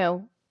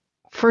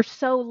 for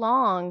so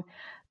long,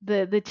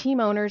 the team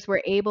owners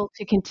were able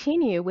to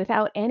continue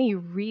without any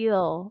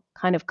real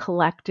kind of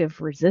collective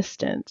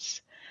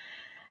resistance.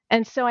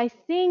 And so I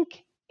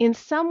think in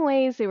some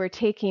ways they were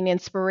taking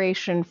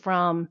inspiration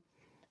from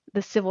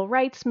the civil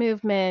rights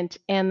movement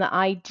and the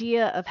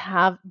idea of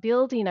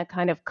building a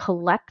kind of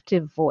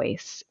collective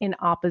voice in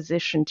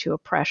opposition to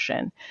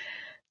oppression.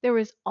 There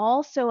was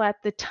also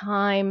at the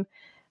time,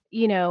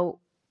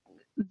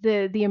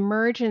 the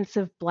emergence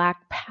of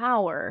Black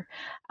power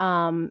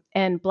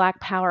and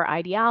Black power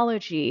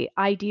ideology,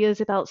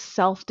 ideas about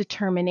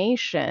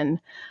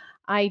self-determination,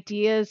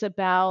 ideas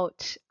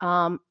about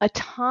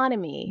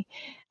autonomy,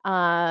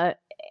 and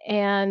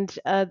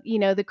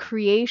the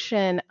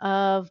creation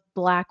of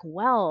Black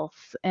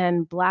wealth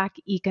and Black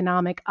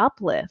economic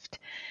uplift.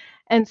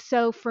 And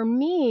so for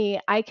me,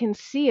 I can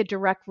see a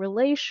direct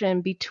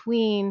relation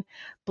between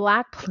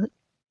Black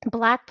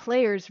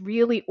players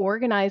really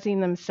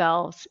organizing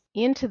themselves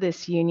into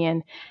this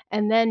union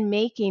and then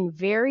making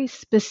very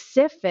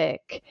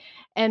specific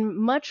and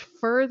much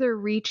further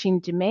reaching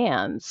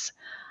demands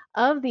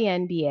of the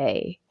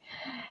NBA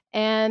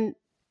and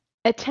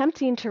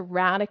attempting to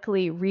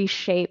radically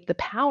reshape the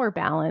power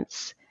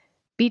balance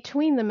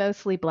between the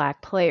mostly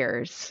Black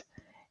players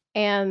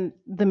and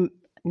the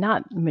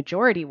not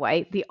majority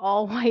white, the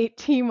all white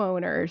team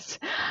owners.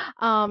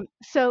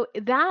 So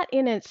that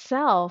in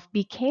itself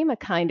became a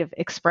kind of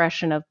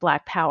expression of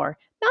Black power.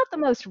 Not the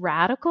most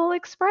radical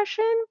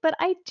expression, but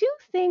I do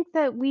think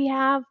that we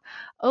have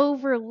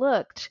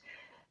overlooked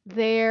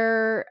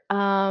their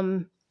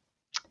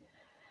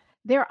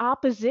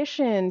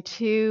opposition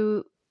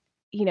to,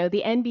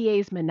 the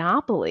NBA's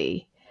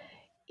monopoly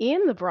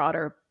in the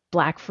broader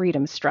Black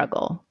freedom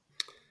struggle.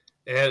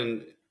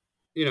 And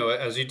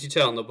as you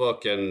detail in the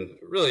book, and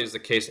really is the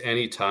case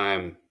any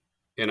time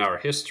in our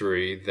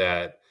history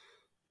that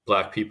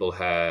Black people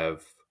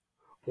have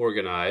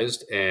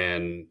organized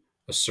and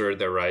asserted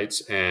their rights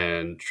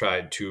and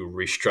tried to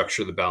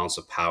restructure the balance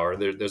of power,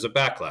 there's a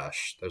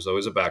backlash. There's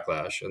always a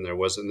backlash, and there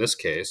was in this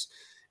case.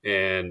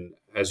 And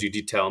as you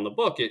detail in the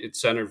book, it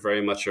centered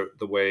very much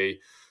the way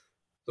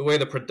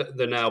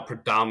the now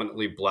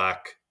predominantly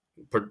Black,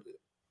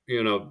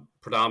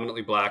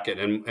 predominantly Black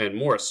and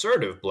more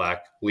assertive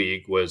Black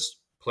league was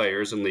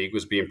players and league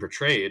was being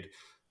portrayed.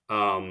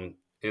 And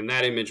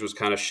that image was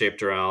kind of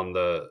shaped around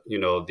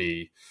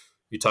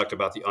you talked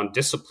about the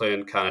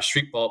undisciplined kind of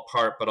street ball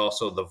part, but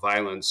also the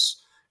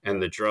violence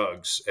and the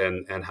drugs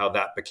and how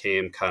that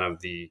became kind of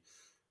the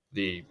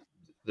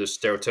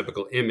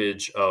stereotypical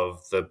image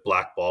of the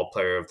Black ball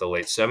player of the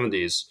late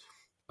 70s.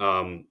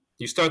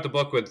 You start the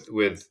book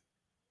with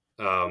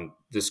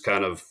this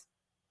kind of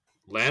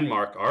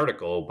landmark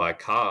article by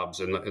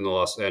Cobbs in the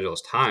Los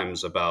Angeles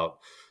Times about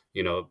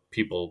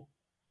people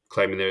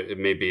claiming that it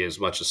may be as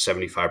much as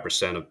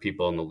 75% of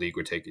people in the league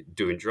were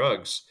doing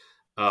drugs.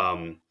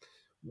 I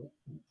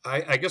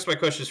guess my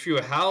question is for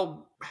you: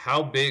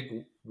 how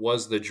big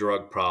was the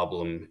drug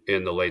problem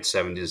in the late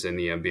 70s in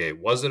the NBA?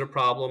 Was it a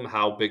problem?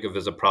 How big of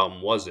a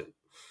problem was it,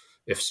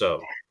 if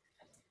so?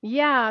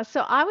 Yeah,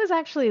 so I was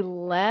actually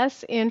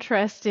less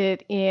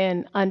interested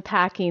in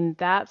unpacking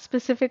that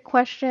specific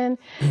question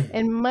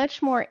and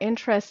much more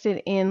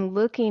interested in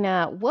looking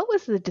at what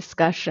was the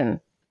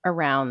discussion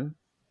around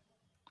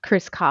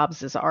Chris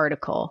Cobbs's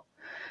article.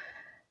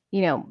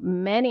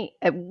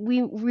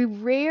 We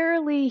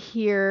rarely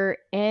hear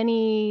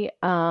any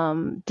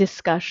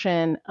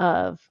discussion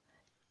of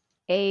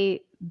the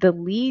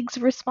league's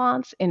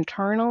response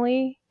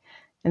internally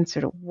and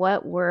sort of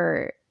what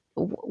was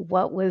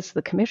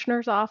the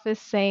commissioner's office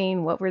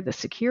saying, what were the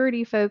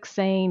security folks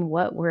saying,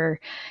 what were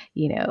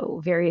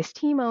various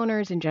team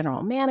owners and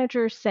general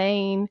managers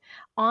saying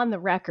on the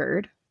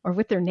record or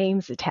with their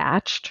names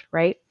attached,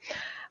 right?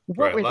 What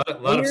right, were a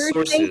lot of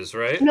sources,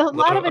 right? A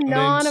lot of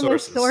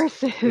anonymous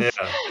sources. Yeah.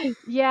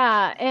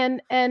 Yeah,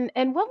 and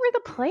what were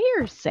the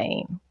players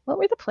saying?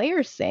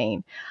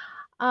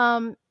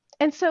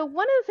 And so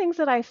one of the things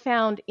that I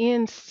found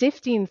in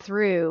sifting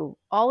through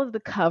all of the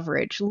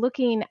coverage,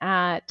 looking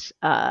at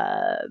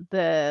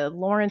the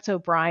Lawrence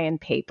O'Brien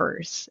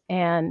papers,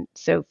 and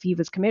so he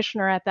was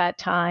commissioner at that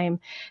time,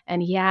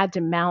 and he had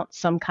to mount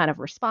some kind of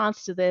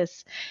response to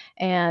this,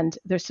 and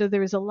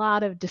there was a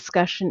lot of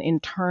discussion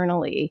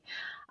internally.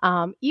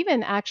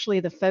 Even actually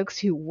the folks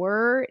who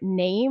were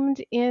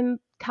named in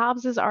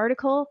Cobbs's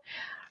article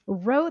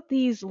wrote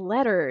these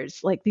letters,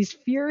 like these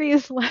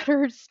furious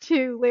letters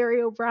to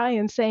Larry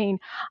O'Brien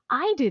saying,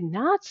 I did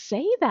not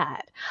say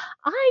that.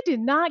 I did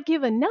not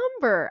give a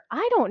number.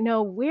 I don't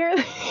know where,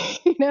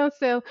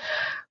 so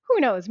who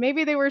knows?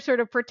 Maybe they were sort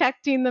of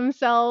protecting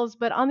themselves.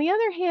 But on the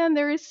other hand,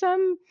 there is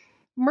some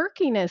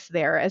murkiness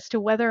there as to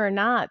whether or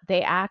not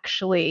they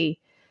actually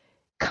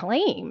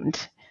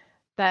claimed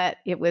that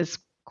it was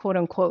quote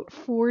unquote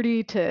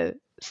 40 to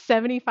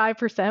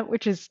 75%,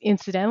 which is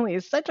incidentally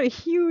is such a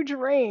huge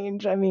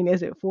range. I mean,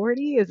 is it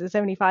 40? Is it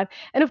 75?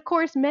 And of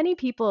course, many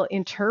people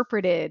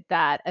interpreted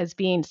that as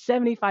being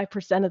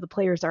 75% of the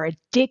players are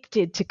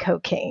addicted to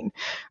cocaine,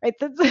 right?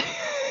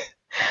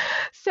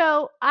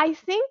 So I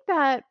think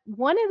that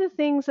one of the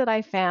things that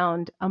I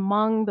found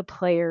among the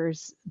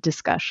players'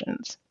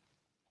 discussions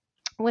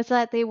was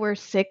that they were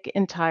sick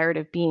and tired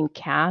of being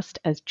cast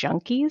as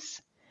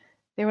junkies.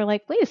 They were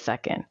like, wait a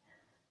second.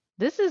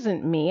 This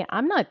isn't me.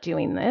 I'm not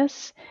doing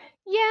this.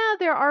 Yeah,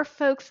 there are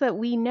folks that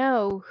we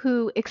know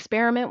who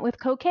experiment with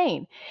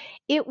cocaine.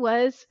 It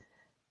was,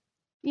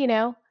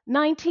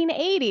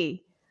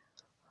 1980.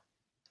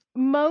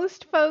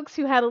 Most folks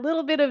who had a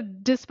little bit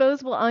of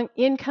disposable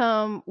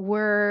income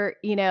were,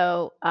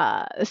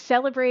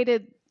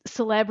 celebrated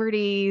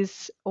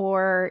celebrities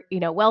or,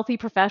 wealthy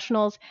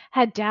professionals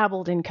had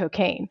dabbled in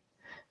cocaine.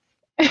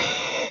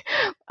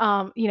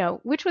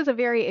 Which was a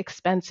very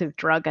expensive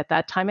drug at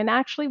that time and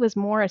actually was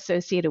more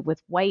associated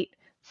with white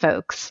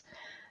folks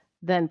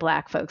than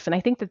black folks. And I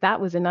think that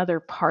was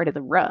another part of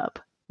the rub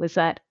was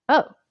that,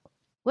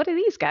 what are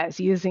these guys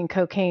using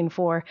cocaine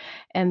for?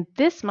 And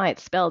this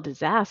might spell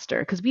disaster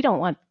because we don't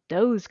want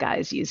those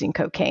guys using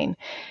cocaine.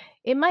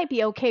 It might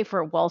be okay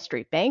for Wall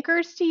Street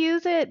bankers to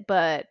use it,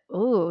 but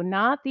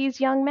not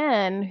these young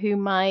men who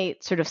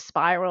might sort of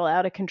spiral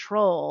out of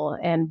control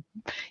and,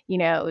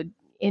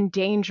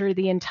 endanger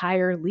the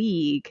entire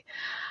league.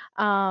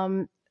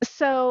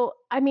 So,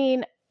 I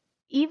mean,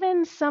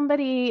 even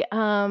somebody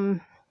had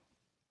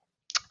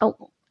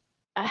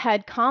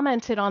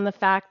commented on the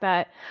fact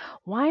that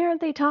why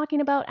aren't they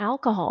talking about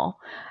alcohol?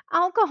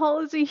 Alcohol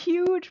is a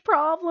huge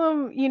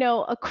problem,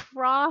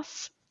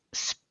 across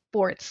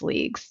sports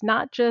leagues,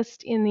 not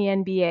just in the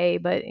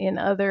NBA, but in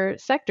other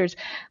sectors.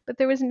 But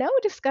there was no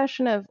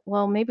discussion of,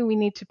 well, maybe we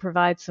need to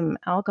provide some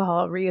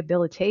alcohol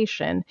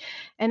rehabilitation.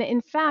 And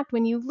in fact,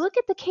 when you look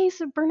at the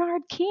case of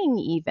Bernard King,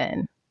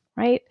 even,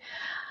 right?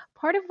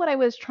 Part of what I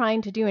was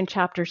trying to do in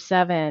chapter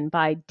 7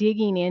 by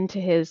digging into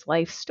his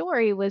life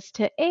story was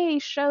to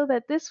show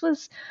that this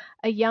was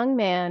a young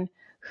man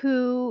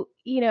who,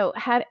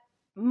 had,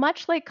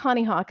 much like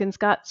Connie Hawkins,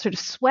 got sort of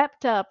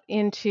swept up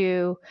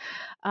into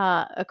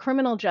a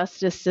criminal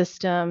justice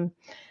system,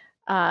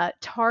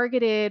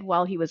 targeted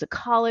while he was a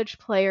college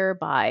player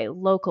by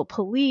local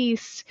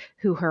police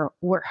who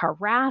were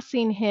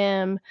harassing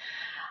him.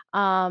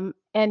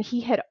 And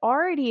he had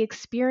already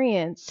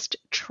experienced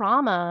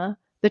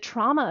the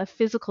trauma of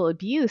physical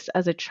abuse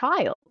as a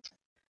child.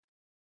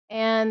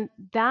 And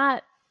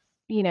that,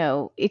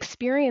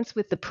 experience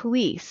with the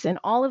police and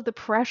all of the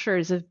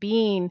pressures of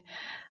being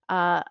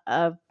a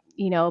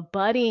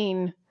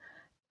budding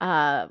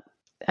a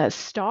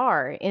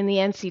star in the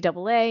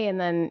NCAA and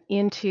then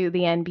into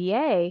the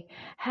NBA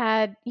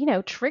had,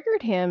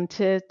 triggered him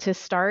to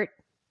start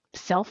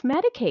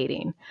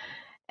self-medicating.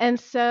 And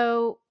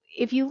so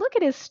if you look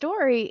at his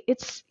story,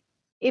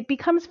 it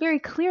becomes very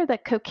clear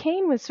that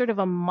cocaine was sort of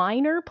a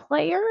minor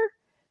player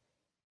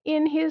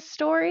in his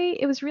story.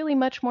 It was really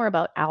much more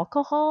about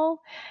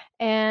alcohol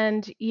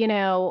and,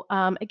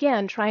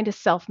 again, trying to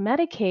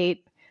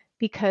self-medicate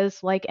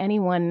because, like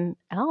anyone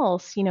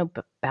else,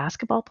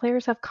 basketball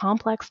players have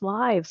complex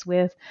lives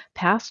with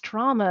past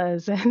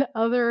traumas and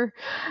other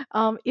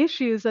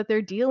issues that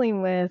they're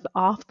dealing with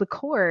off the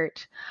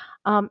court.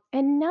 And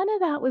none of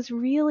that was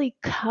really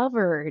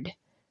covered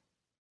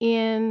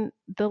in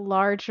the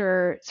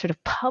larger sort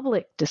of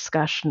public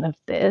discussion of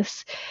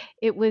this.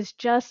 It was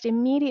just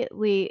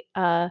immediately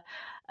a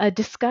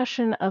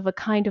discussion of a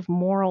kind of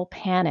moral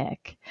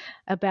panic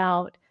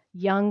about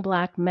young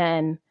Black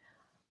men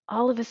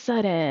all of a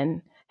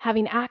sudden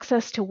having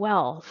access to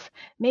wealth.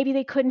 Maybe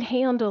they couldn't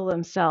handle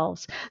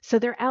themselves. So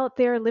they're out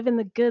there living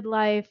the good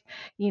life,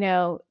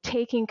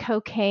 taking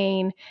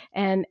cocaine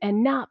and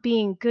not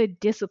being good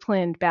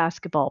disciplined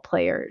basketball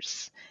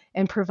players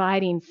and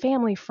providing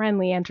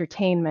family-friendly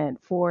entertainment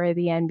for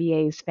the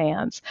NBA's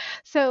fans.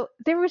 So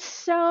there were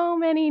so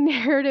many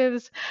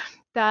narratives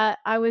that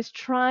I was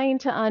trying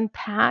to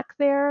unpack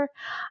there.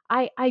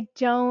 I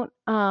don't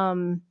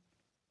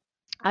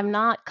I'm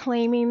not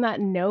claiming that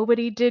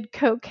nobody did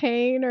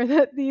cocaine or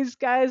that these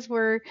guys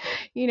were,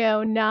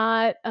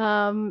 not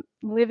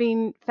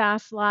living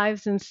fast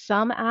lives in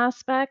some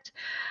aspect,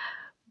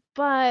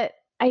 but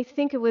I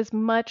think it was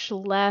much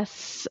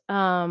less,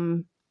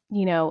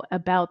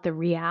 about the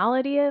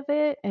reality of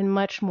it and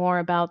much more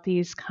about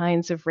these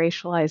kinds of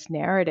racialized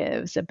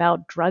narratives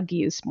about drug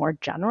use more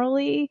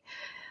generally.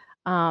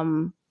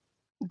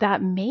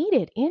 That made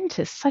it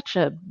into such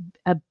a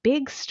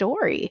big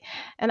story.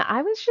 And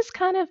I was just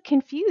kind of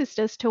confused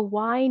as to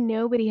why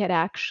nobody had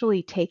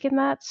actually taken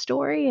that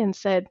story and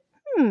said,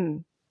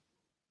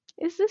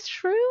 is this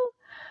true?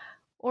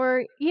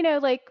 Or,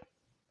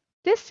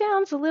 this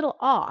sounds a little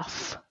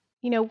off.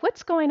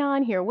 What's going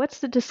on here? What's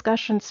the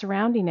discussion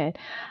surrounding it?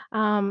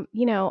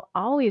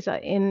 Always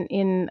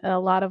in a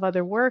lot of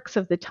other works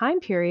of the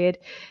time period,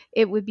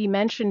 it would be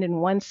mentioned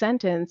in one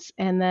sentence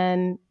and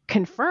then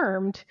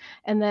confirmed,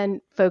 and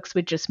then folks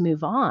would just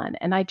move on.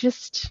 And I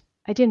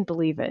didn't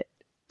believe it.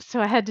 So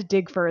I had to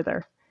dig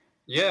further.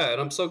 Yeah,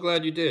 and I'm so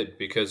glad you did,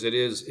 because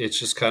it's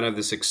just kind of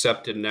this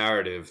accepted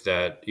narrative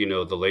that,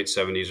 the late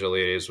 70s,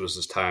 early 80s was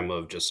this time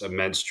of just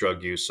immense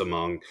drug use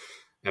among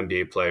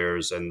NBA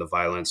players and the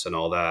violence and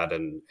all that.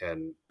 And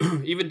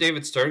even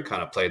David Stern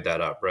kind of played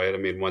that up, right? I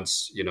mean,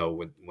 once,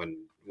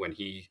 when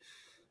he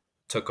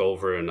took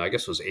over, and I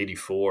guess it was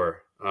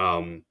 84,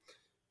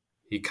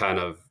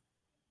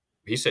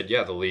 he said,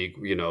 yeah, the league,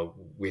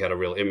 we had a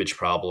real image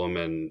problem,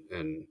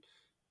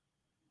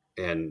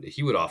 and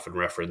he would often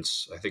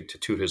reference, I think, to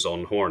toot his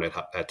own horn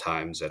at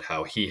times at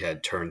how he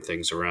had turned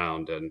things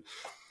around, and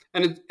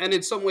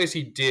in some ways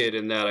he did.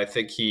 In that, I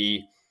think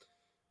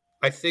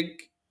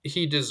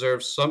he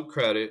deserves some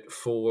credit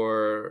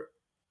for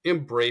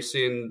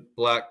embracing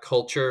Black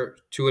culture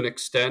to an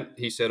extent.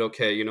 He said,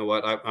 okay, you know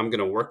what, I'm going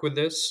to work with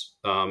this.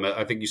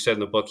 I think you said in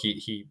the book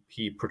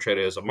he portrayed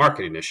it as a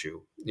marketing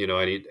issue,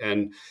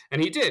 and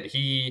he did.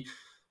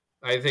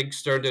 I think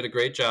Stern did a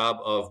great job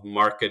of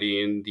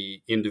marketing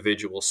the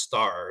individual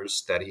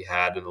stars that he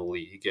had in the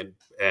league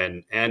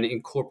and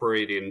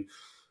incorporating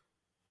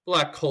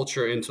Black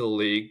culture into the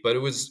league. But it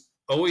was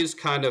always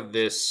kind of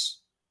this,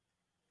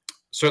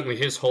 certainly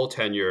his whole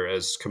tenure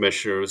as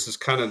commissioner, was this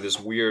kind of this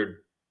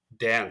weird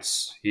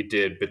dance he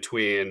did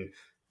between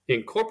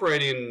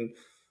incorporating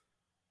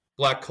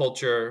Black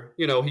culture.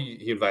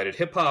 He invited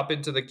hip hop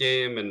into the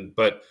game,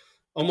 but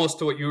almost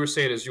to what you were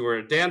saying is you were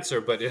a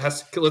dancer, but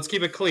let's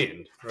keep it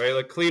clean, right?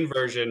 Like clean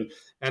version.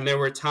 And there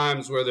were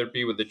times where there'd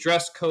be with the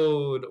dress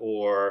code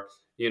or,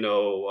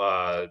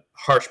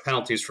 harsh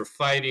penalties for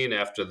fighting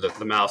after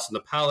the Mouse in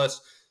the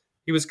Palace.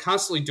 He was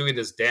constantly doing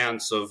this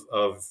dance of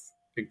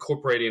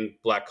incorporating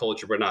Black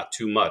culture, but not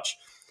too much.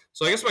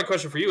 So I guess my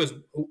question for you is,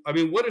 I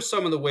mean, what are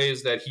some of the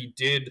ways that he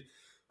did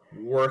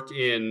work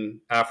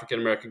in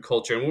African-American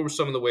culture? And what were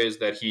some of the ways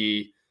that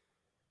he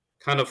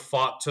kind of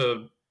fought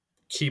to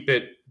keep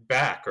it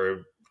back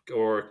or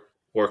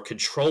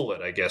control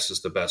it, I guess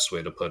is the best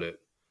way to put it?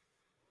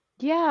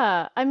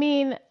 Yeah, I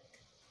mean,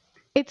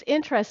 it's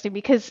interesting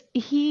because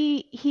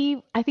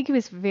I think he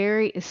was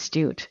very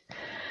astute.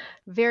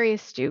 Very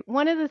astute.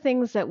 One of the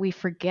things that we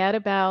forget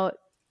about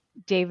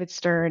David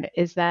Stern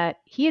is that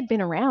he had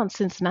been around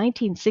since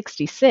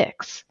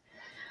 1966.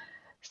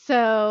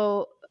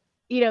 So,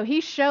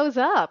 he shows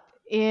up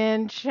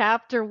in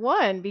chapter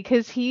 1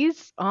 because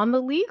he's on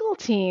the legal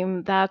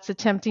team that's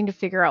attempting to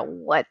figure out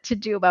what to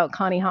do about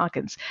Connie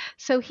Hawkins.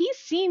 So he's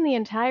seen the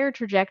entire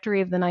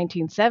trajectory of the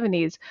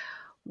 1970s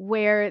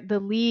where the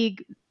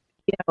league,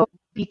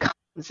 becomes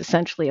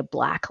essentially a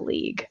Black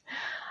league.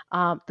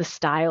 The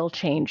style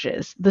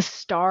changes, the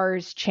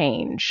stars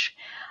change.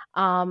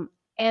 And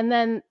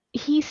then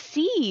he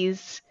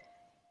sees,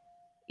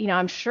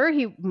 I'm sure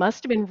he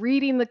must have been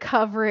reading the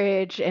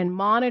coverage and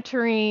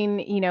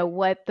monitoring,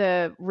 what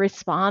the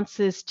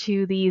responses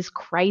to these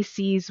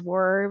crises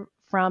were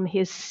from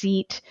his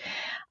seat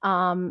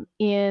in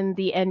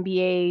the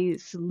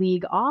NBA's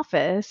league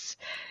office.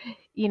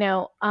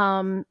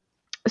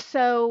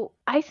 So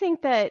I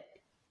think that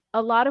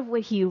a lot of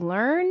what he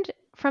learned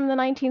from the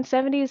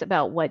 1970s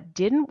about what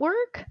didn't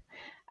work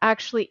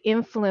actually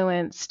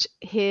influenced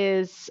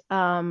his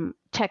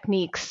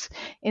techniques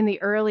in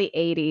the early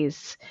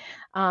 80s,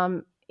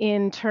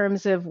 in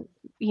terms of,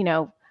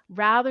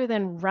 rather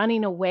than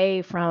running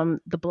away from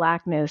the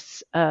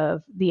blackness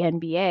of the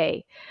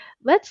NBA,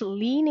 let's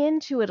lean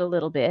into it a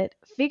little bit,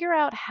 figure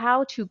out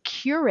how to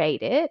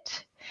curate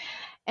it.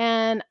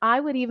 And I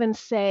would even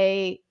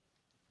say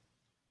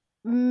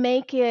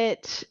make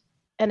it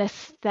an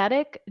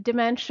aesthetic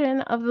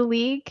dimension of the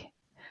league,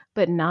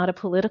 but not a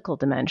political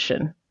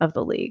dimension of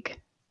the league.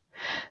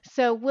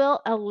 So we'll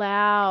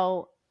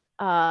allow,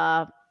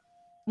 and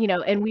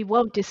we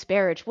won't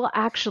disparage, we'll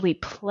actually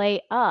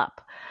play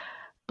up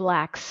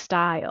Black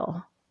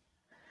style,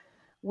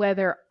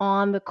 whether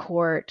on the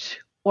court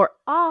or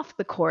off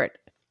the court,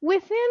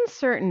 within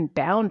certain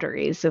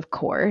boundaries, of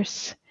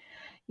course.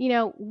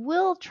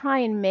 We'll try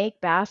and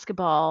make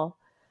basketball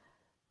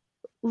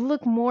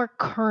look more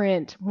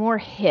current, more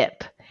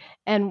hip.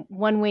 And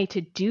one way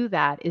to do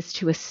that is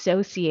to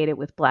associate it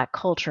with Black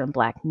culture and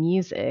Black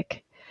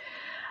music.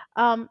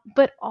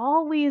 But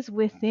always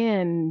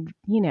within,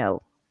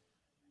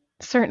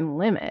 certain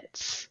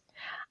limits.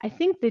 I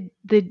think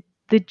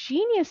the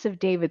genius of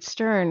David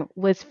Stern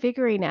was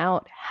figuring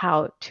out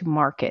how to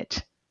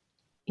market,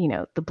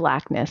 the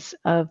Blackness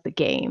of the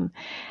game,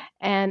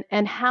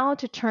 and how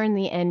to turn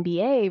the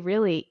NBA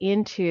really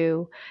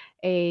into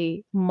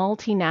a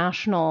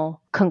multinational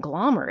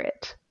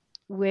conglomerate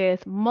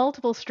with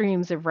multiple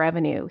streams of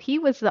revenue. He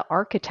was the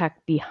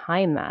architect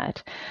behind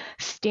that,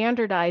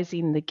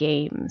 standardizing the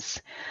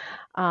games,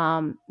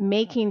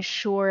 making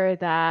sure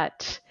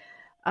that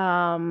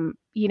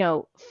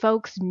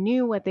folks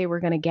knew what they were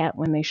going to get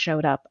when they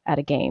showed up at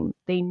a game.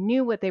 They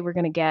knew what they were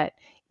going to get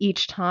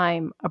each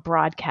time a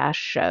broadcast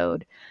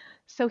showed.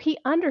 So he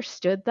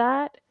understood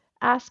that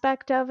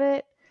aspect of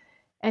it.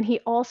 And he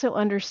also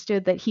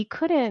understood that he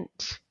could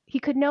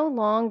no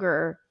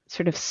longer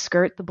sort of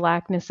skirt the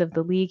Blackness of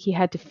the league. He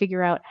had to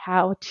figure out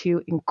how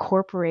to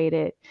incorporate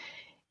it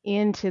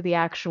into the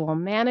actual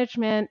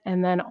management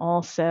and then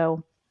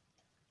also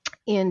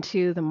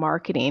into the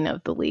marketing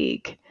of the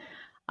league.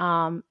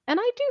 And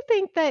I do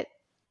think that,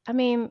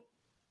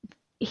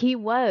 he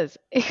was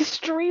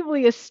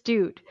extremely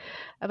astute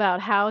about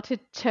how to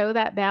toe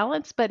that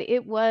balance, but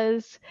it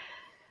was,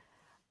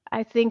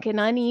 I think, an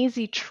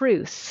uneasy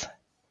truce.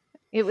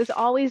 It was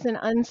always an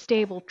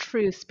unstable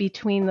truce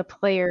between the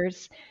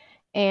players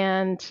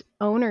and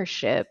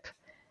ownership.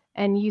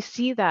 And you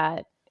see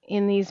that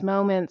in these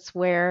moments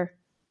where,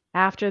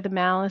 after the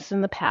Malice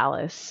in the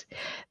Palace,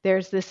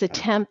 there's this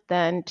attempt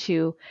then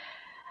to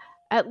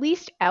at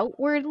least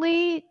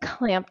outwardly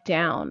clamp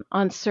down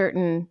on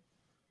certain,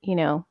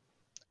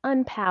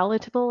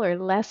 unpalatable or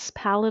less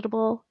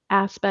palatable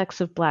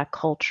aspects of Black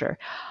culture,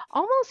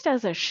 almost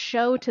as a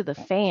show to the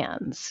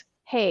fans.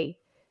 Hey,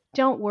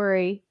 don't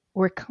worry,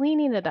 we're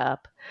cleaning it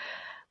up.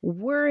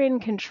 We're in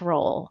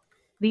control.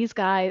 These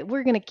guys,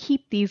 we're going to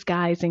keep these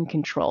guys in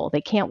control. They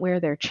can't wear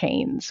their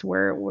chains.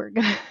 We're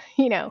going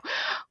to,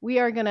 we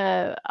are going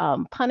to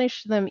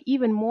punish them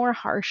even more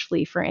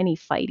harshly for any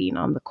fighting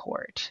on the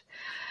court.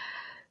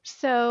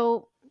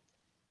 So,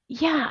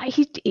 yeah,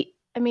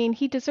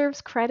 he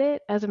deserves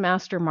credit as a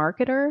master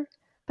marketer,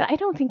 but I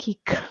don't think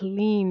he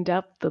cleaned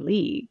up the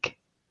league.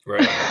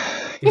 Right.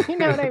 You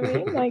know what I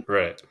mean?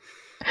 Right.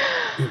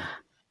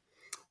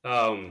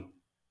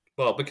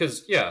 Well,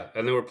 because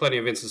and there were plenty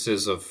of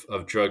instances of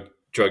drug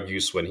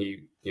use when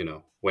he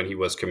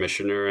was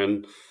commissioner,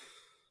 and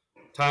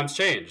times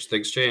changed,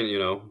 things change.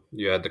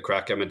 You had the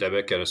crack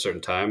epidemic at a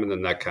certain time, and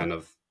then that kind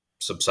of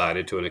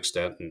subsided to an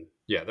extent, and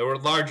there were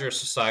larger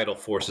societal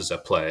forces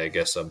at play, I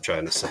guess I'm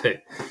trying to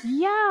say.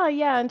 Yeah,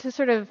 and to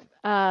sort of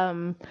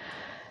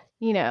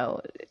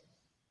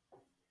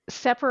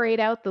separate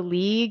out the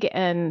league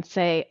and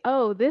say,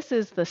 oh, this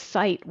is the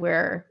site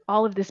where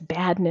all of this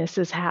badness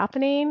is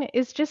happening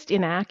is just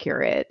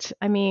inaccurate.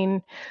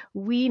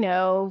 We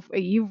know,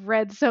 you've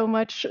read so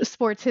much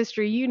sports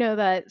history, you know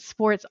that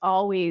sports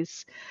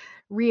always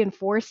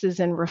reinforces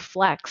and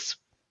reflects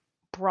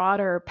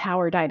broader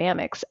power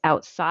dynamics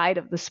outside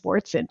of the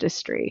sports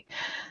industry.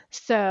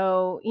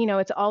 So,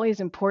 it's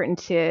always important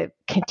to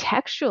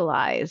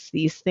contextualize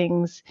these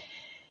things,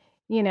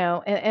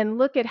 and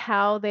look at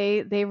how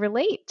they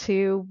relate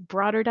to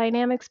broader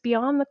dynamics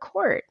beyond the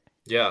court.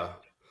 Yeah.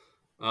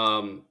 I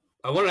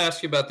want to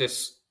ask you about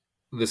this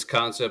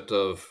concept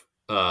of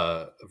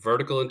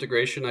vertical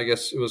integration, I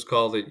guess it was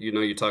called. That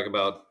you talk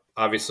about,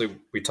 obviously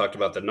we talked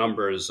about the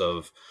numbers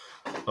of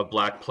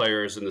Black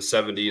players in the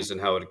 70s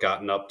and how it had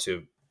gotten up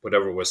to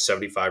whatever was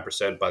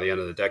 75% by the end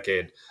of the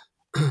decade.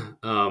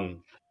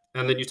 And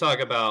then you talk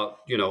about,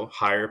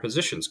 higher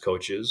positions,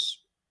 coaches,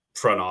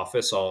 front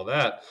office, all of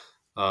that.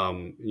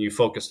 You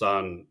focused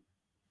on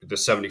the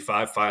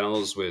 75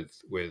 finals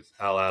with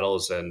Al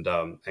Attles and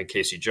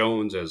Casey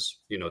Jones as,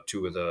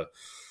 two of the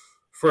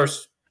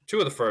first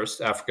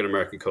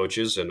African-American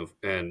coaches. And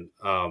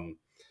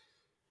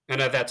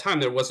at that time,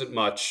 there wasn't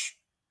much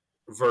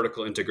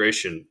vertical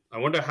integration. I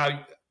wonder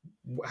how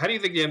how do you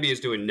think the NBA is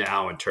doing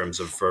now in terms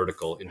of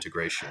vertical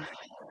integration?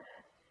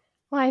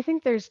 Well, I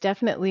think there's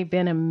definitely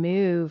been a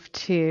move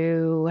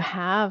to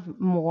have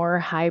more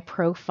high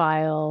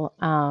profile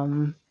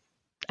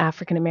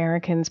African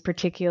Americans,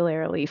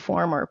 particularly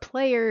former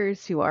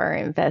players who are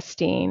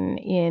investing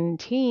in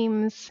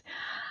teams.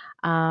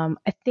 I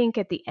think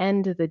at the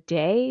end of the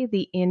day,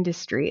 the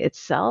industry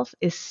itself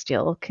is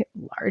still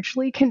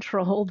largely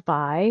controlled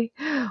by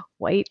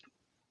white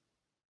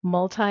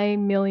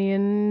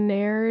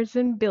multimillionaires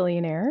and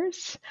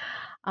billionaires.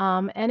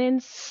 And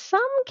in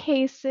some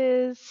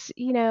cases,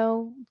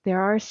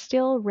 there are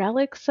still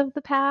relics of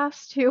the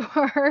past who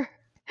are,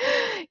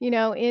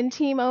 in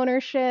team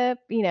ownership,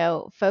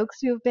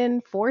 folks who've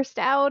been forced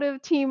out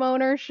of team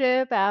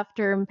ownership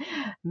after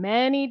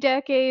many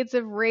decades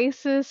of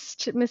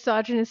racist,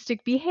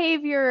 misogynistic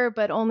behavior,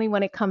 but only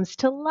when it comes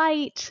to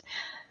light,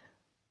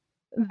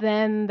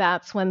 then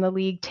that's when the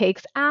league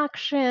takes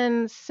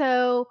action.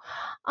 So,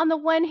 on the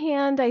one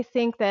hand, I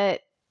think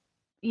that,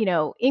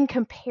 in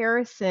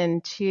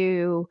comparison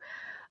to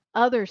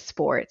other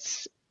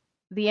sports,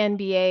 the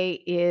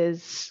NBA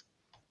is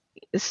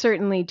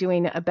certainly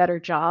doing a better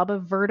job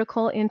of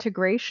vertical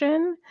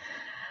integration.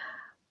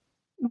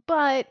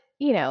 But,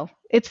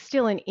 it's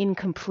still an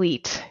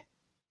incomplete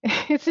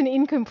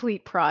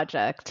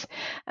project.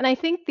 And I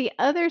think the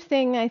other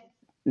thing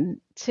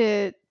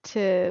to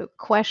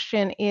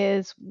question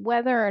is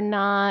whether or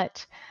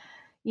not,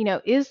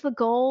 is the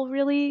goal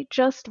really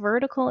just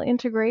vertical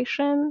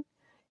integration?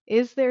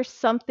 Is there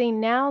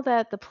something now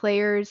that the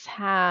players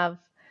have,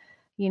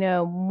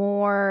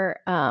 more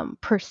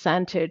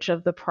percentage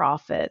of the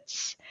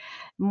profits,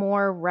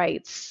 more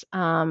rights,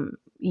 of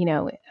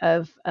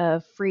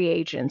free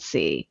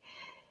agency?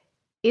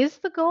 Is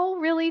the goal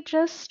really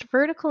just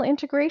vertical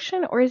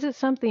integration, or is it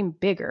something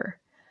bigger?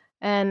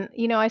 And,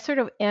 I sort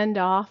of end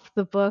off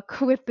the book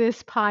with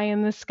this pie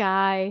in the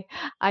sky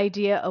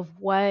idea of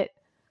what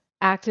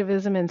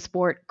activism in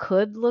sport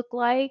could look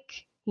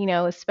like,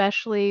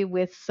 especially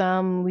with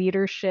some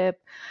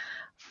leadership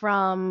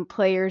from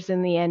players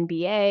in the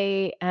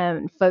NBA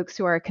and folks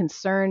who are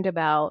concerned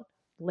about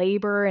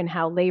labor and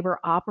how labor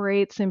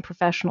operates in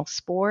professional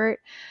sport.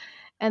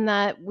 And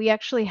that we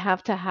actually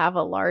have to have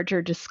a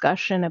larger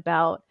discussion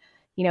about,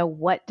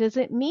 what does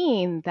it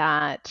mean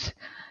that,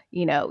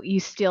 you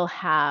still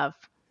have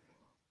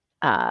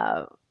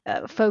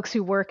folks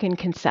who work in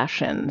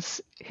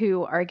concessions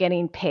who are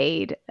getting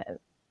paid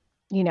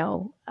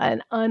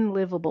an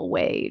unlivable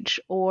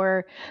wage,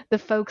 or the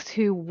folks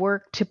who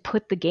work to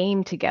put the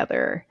game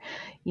together,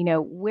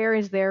 where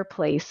is their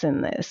place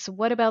in this?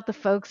 What about the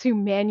folks who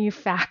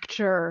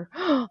manufacture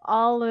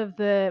all of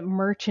the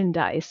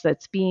merchandise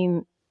that's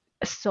being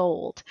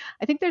sold?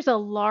 I think there's a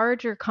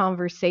larger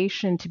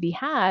conversation to be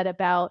had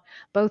about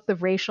both the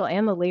racial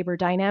and the labor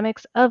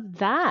dynamics of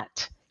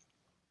that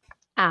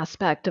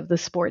aspect of the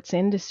sports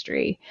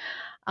industry.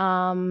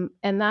 And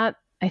that,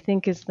 I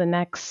think, is the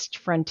next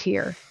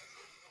frontier.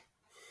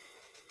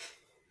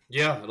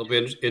 Yeah, it'll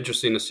be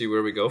interesting to see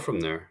where we go from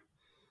there.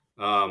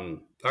 All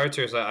right,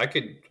 Teresa, I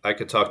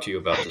could talk to you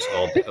about this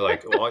all day,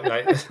 like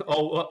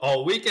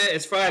all weekend.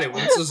 It's Friday.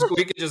 We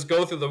could just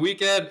go through the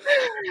weekend,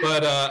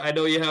 but I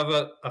know you have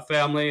a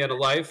family and a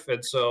life,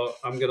 and so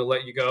I'm going to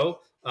let you go.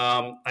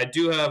 I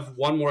do have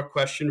one more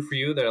question for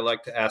you that I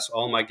like to ask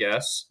all my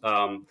guests.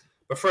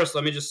 But first,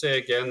 let me just say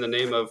again, the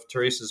name of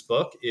Teresa's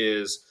book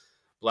is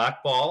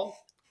Blackball: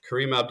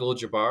 Kareem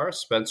Abdul-Jabbar,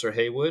 Spencer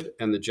Haywood,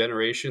 and the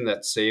Generation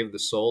That Saved the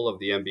Soul of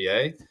the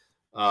NBA.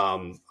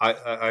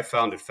 I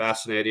found it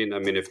fascinating. I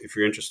mean, if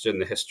you're interested in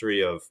the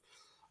history of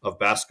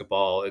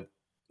basketball, it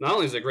not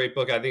only is it a great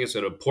book, I think it's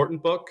an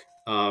important book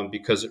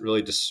because it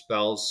really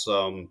dispels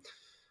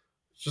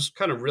just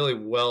kind of really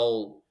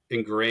well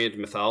ingrained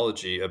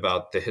mythology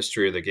about the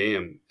history of the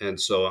game.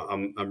 And so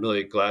I'm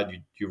really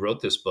glad you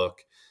wrote this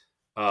book.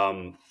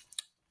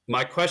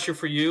 My question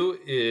for you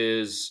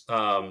is,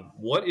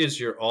 what is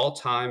your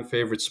all-time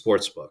favorite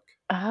sports book?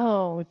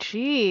 Oh,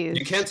 geez.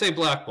 You can't say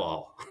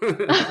Blackball.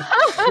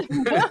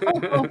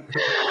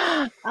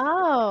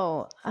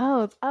 No.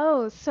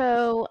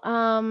 So,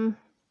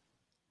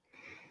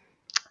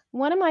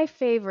 one of my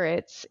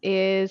favorites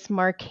is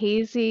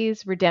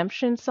Marchese's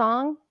Redemption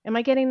Song. Am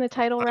I getting the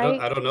title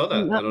right? I don't know that.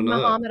 I don't know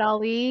Muhammad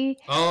Ali.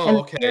 Oh, and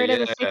okay. Spirit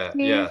of the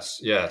 60s.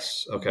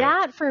 Yes. Okay.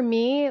 That, for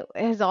me,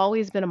 has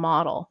always been a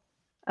model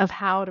of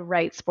how to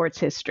write sports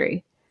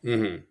history.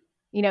 Mm-hmm.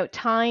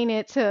 Tying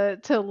it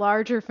to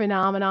larger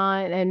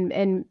phenomena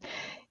and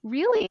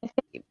really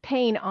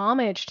paying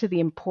homage to the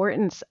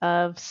importance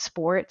of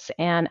sports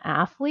and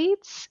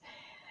athletes,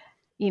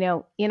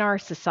 in our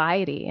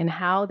society, and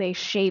how they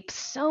shape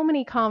so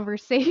many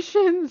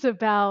conversations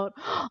about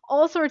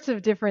all sorts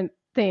of different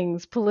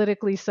things,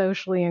 politically,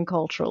 socially, and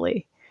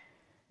culturally.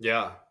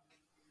 Yeah,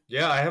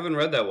 I haven't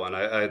read that one.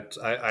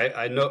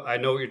 I know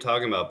what you're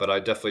talking about, but I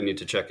definitely need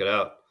to check it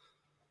out.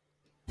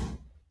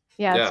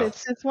 Yeah.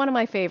 It's one of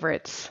my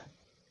favorites.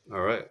 All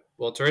right.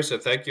 Well, Teresa,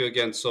 thank you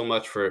again so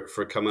much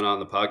for coming on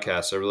the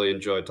podcast. I really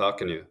enjoyed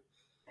talking to you.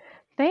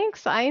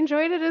 Thanks. I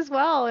enjoyed it as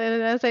well.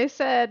 And as I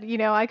said,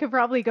 I could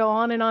probably go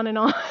on and on and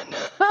on.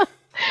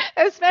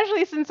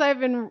 Especially since I've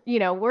been,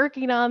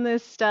 working on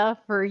this stuff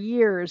for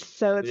years.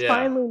 So it's Yeah.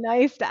 finally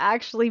nice to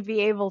actually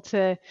be able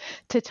to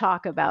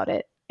talk about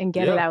it and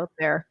get it Yeah. out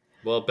there.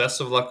 Well,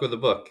 best of luck with the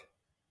book.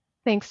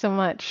 Thanks so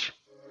much.